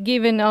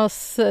given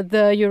us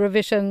the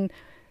Eurovision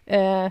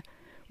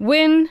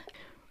win.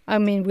 I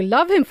mean, we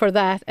love him for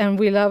that, and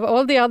we love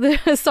all the other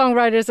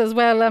songwriters as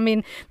well. I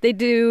mean, they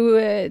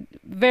do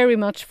very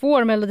much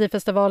for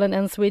Melodifestivalen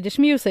and Swedish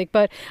music,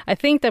 but I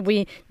think that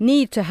we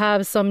need to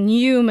have some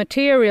new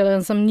material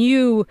and some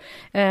new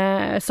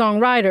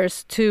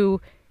songwriters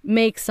to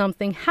make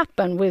something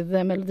happen with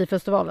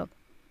Melodifestivalen.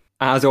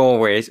 as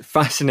always,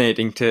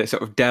 fascinating to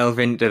sort of delve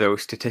into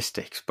those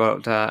statistics.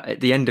 But at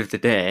the end of the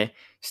day,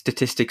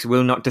 statistics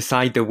will not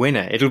decide the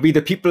winner. It'll be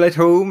the people at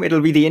home. It'll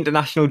be the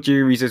international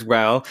juries as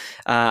well.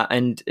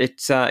 And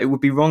it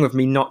would be wrong of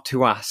me not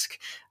to ask.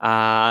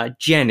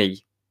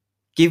 Jenny,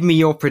 give me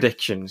your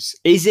predictions.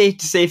 Is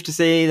it safe to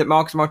say that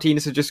Marcus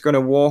Martinus are just going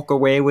to walk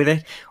away with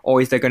it?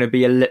 Or is there going to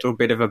be a little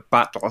bit of a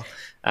battle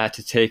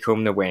to take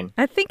home the win?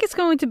 I think it's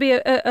going to be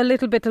a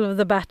little bit of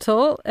the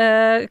battle,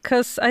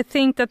 because I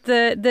think that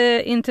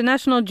the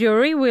international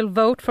jury will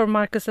vote for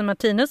Marcus and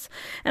Martinus.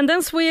 And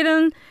then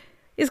Sweden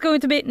is going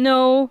to be,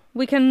 no,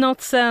 we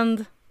cannot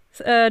send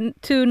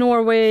two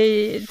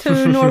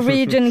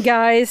Norwegian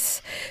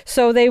guys.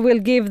 So they will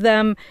give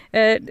them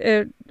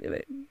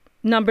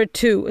number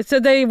 2. So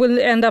they will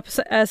end up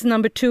as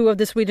number 2 of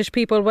the Swedish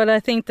people. But I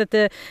think that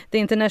the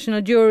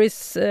international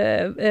jury's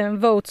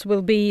votes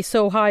will be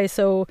so high,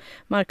 so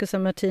Marcus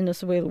and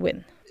Martinus will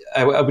win.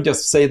 I would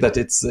just say that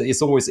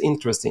it's always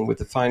interesting with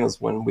the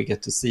finals when we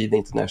get to see the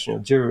international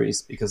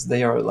juries, because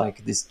they are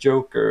like this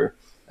joker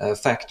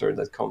factor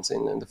that comes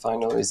in the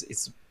final.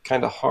 It's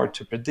kind of hard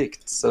to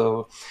predict.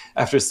 So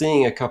after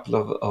seeing a couple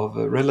of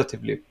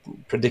relatively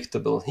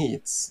predictable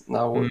heats,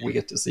 now we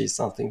get to see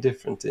something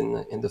different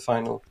in the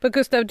final. But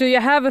Gustav, do you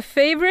have a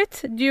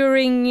favorite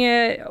during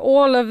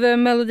all of the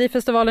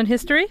Melodifestivalen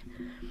history?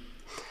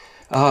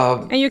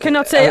 And you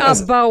cannot say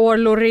ABBA or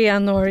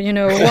Loreen or,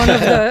 one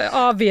of the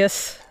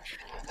obvious.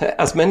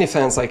 As many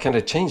fans, I kind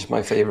of changed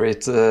my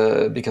favorite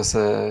because,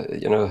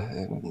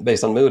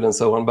 based on mood and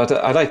so on. But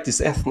I like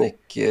this ethnic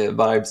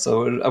vibe.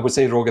 So I would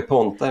say Roger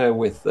Pontare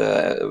with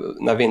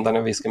När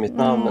vindarna viskar mitt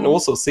namn, and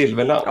also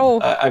Silverland.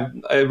 Oh. I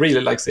really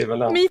like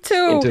Silverland. Me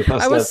too. In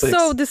 2006. I was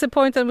so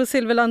disappointed when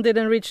Silverland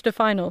didn't reach the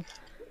final.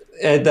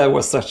 That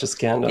was such a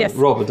scandal. Yes.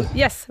 Robbed.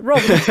 Yes,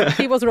 robbed.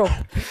 He was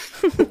robbed.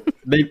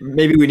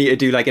 Maybe we need to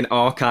do like an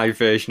archive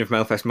version of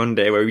Melfest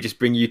Monday where we just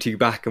bring you two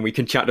back and we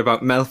can chat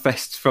about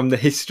Melfests from the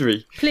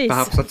history. Please.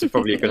 Perhaps that's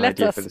probably a good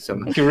idea for the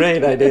summer.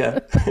 Great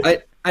idea.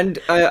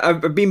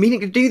 I've been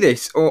meaning to do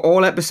this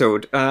all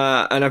episode,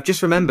 and I've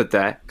just remembered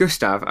there.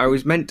 Gustav, I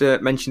was meant to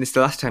mention this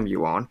the last time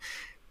you were on,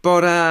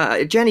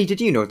 but Jenny,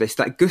 did you know this,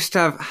 that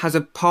Gustav has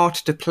a part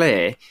to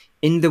play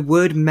in the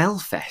word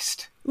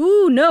Melfest?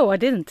 Ooh, no, I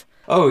didn't.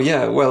 Oh,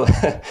 yeah. Well,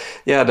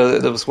 yeah,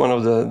 that was one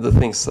of the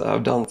things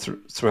I've done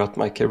throughout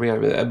my career.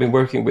 I've been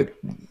working with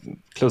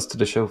close to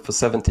the show for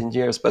 17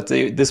 years, but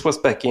this was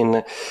back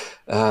in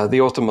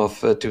the autumn of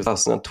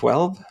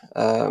 2012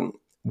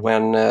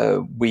 when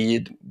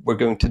we were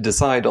going to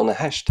decide on a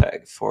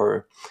hashtag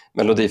for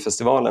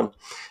Melodifestivalen.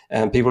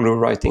 And people were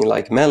writing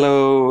like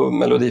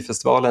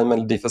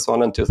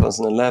Melodifestivalen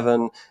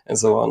 2011, and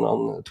so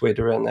on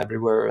Twitter and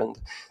everywhere. And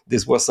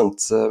this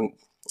wasn't...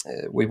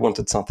 we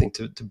wanted something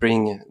to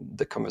bring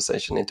the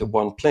conversation into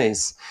one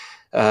place.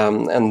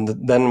 And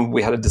then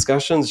we had a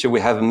discussion, should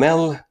we have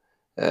Mel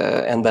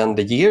and then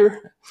the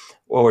year,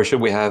 or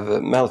should we have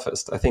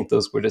Melfest? I think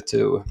those were the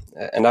two.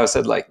 And I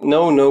said like,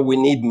 no, we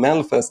need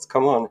Melfest,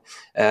 come on.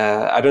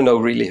 I don't know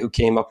really who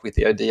came up with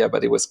the idea,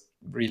 but it was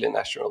really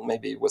natural.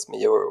 Maybe it was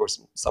me or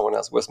someone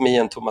else. It was me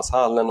and Thomas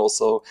Hall and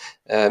also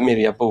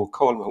Mirja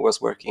Bokholm, who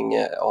was working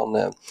on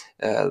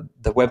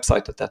the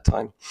website at that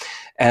time.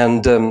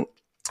 And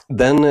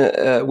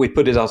then we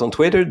put it out on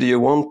Twitter. Do you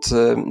want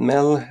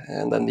Mel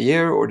and then the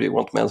year, or do you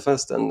want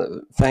Melfest?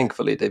 And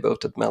thankfully they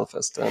voted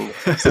Melfest. And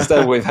since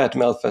then we've had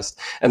Melfest.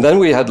 And then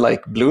we had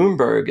like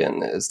Bloomberg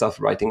and stuff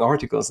writing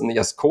articles and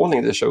just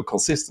calling the show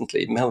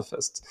consistently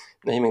Melfest,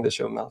 naming the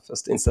show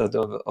Melfest instead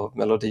of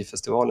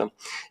Melodifestivalen.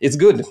 It's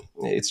good.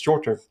 It's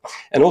shorter.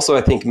 And also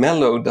I think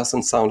Mellow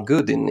doesn't sound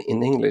good in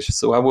English.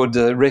 So I would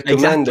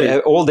recommend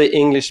all the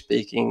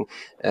English-speaking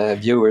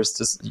viewers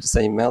to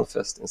say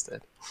Melfest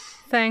instead.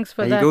 Thanks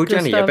for that, Gustav. There you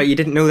go, Jenny. I bet you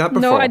didn't know that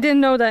before. No, I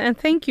didn't know that, and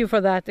thank you for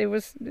that. It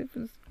was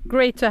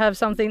great to have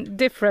something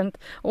different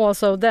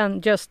also than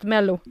just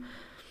mellow.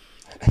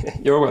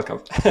 You're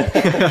welcome.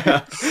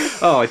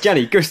 Oh,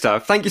 Jenny,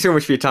 Gustav, thank you so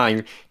much for your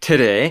time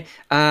today.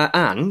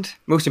 And,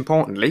 most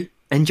importantly,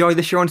 enjoy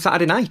the show on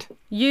Saturday night.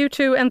 You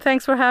too, and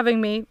thanks for having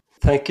me.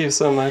 Thank you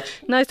so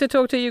much. Nice to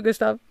talk to you,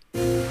 Gustav.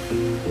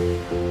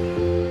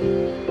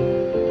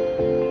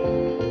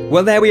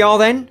 Well, there we are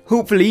then.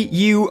 Hopefully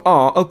you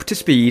are up to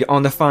speed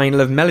on the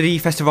final of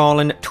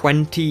Melodifestivalen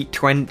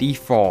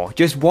 2024.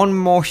 Just one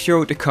more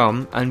show to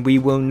come and we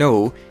will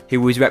know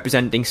who is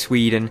representing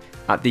Sweden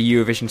at the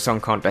Eurovision Song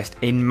Contest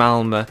in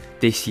Malmö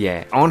this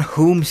year. On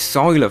home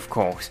soil, of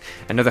course.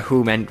 Another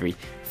home entry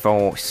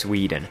for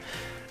Sweden.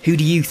 Who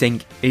do you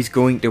think is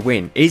going to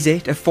win? Is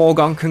it a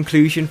foregone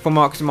conclusion for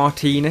Marcus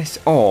Martinus,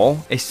 or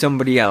is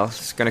somebody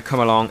else going to come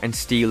along and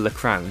steal the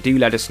crown? Do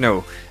let us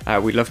know.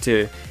 We'd love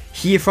to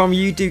hear from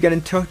you. Do get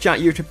in touch at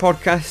Eurotrip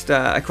Podcast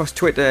across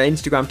Twitter,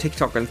 Instagram,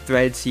 TikTok and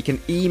Threads. You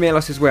can email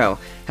us as well,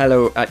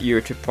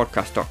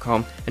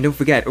 hello@eurotrippodcast.com. And don't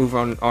forget, over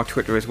on our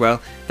Twitter as well,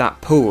 that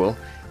poll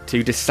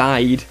to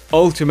decide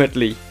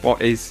ultimately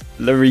what is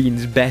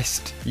Lorene's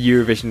best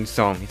Eurovision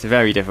song. It's a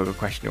very difficult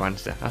question to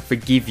answer. I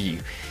forgive you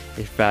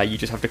if you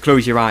just have to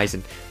close your eyes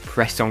and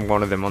press on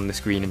one of them on the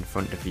screen in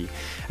front of you.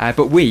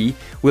 But we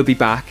will be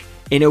back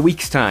in a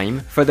week's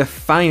time for the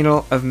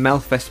final of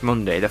Melfest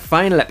Monday, the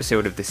final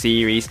episode of the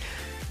series,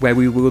 where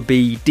we will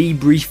be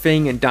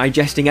debriefing and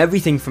digesting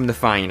everything from the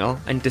final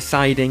and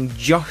deciding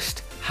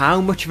just how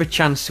much of a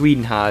chance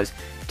Sweden has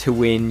to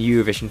win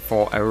Eurovision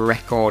for a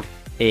record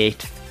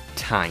 8th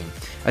time.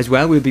 As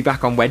well, we'll be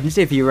back on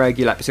Wednesday for your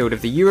regular episode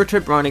of the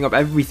Eurotrip, rounding up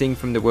everything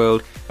from the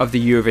world of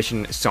the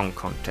Eurovision Song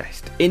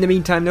Contest. In the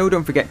meantime, though,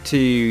 don't forget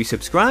to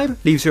subscribe,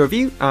 leave us a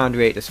review, and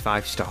rate us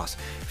 5 stars.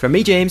 From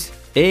me, James,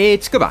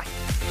 it's goodbye.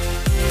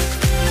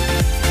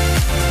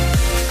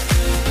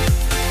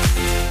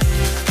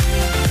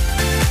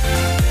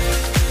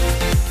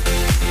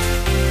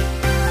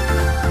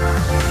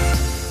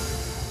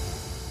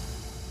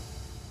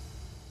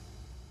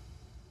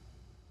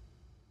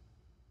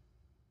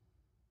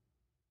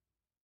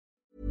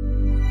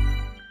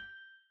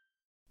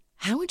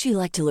 How would you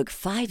like to look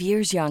 5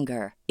 years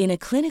younger? In a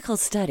clinical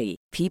study,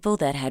 people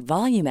that had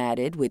volume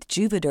added with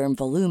Juvederm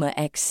Voluma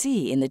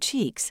XC in the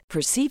cheeks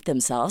perceived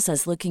themselves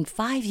as looking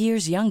 5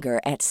 years younger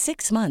at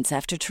 6 months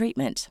after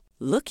treatment.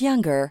 Look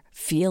younger,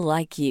 feel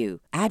like you.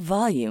 Add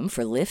volume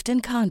for lift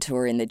and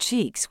contour in the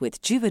cheeks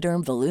with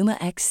Juvederm Voluma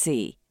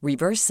XC.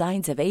 Reverse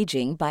signs of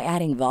aging by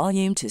adding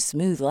volume to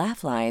smooth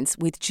laugh lines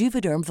with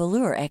Juvederm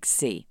Volure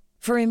XC.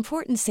 For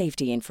important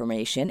safety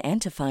information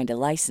and to find a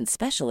licensed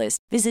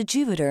specialist, visit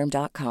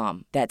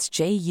Juvederm.com. That's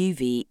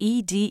JUVEDERM.com.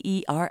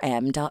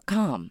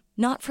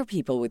 Not for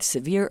people with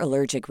severe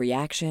allergic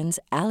reactions,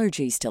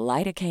 allergies to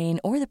lidocaine,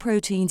 or the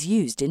proteins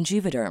used in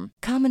Juvederm.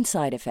 Common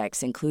side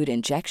effects include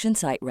injection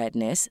site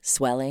redness,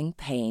 swelling,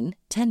 pain,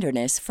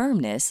 tenderness,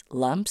 firmness,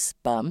 lumps,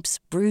 bumps,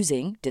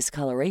 bruising,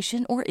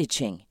 discoloration, or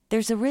itching.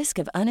 There's a risk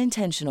of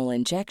unintentional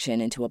injection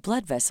into a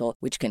blood vessel,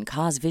 which can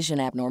cause vision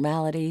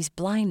abnormalities,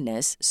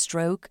 blindness,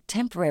 stroke,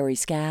 temporary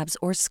scabs,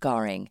 or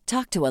scarring.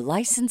 Talk to a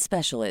licensed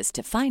specialist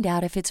to find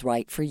out if it's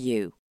right for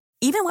you.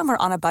 Even when we're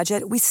on a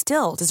budget, we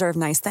still deserve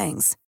nice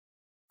things.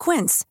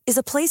 Quince is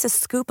a place to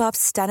scoop up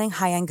stunning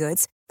high-end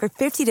goods for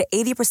 50 to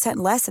 80%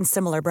 less than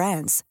similar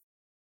brands.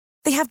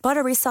 They have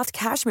buttery soft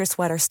cashmere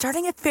sweaters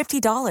starting at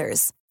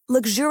 $50,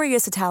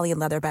 luxurious Italian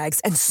leather bags,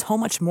 and so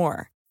much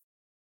more.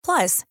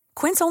 Plus,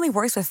 Quince only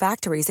works with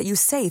factories that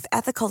use safe,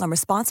 ethical, and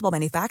responsible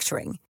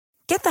manufacturing.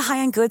 Get the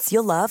high-end goods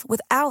you'll love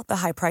without the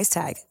high price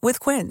tag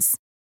with Quince.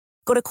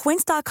 Go to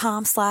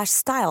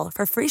quince.com/style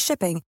for free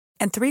shipping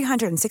and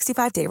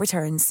 365-day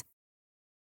returns.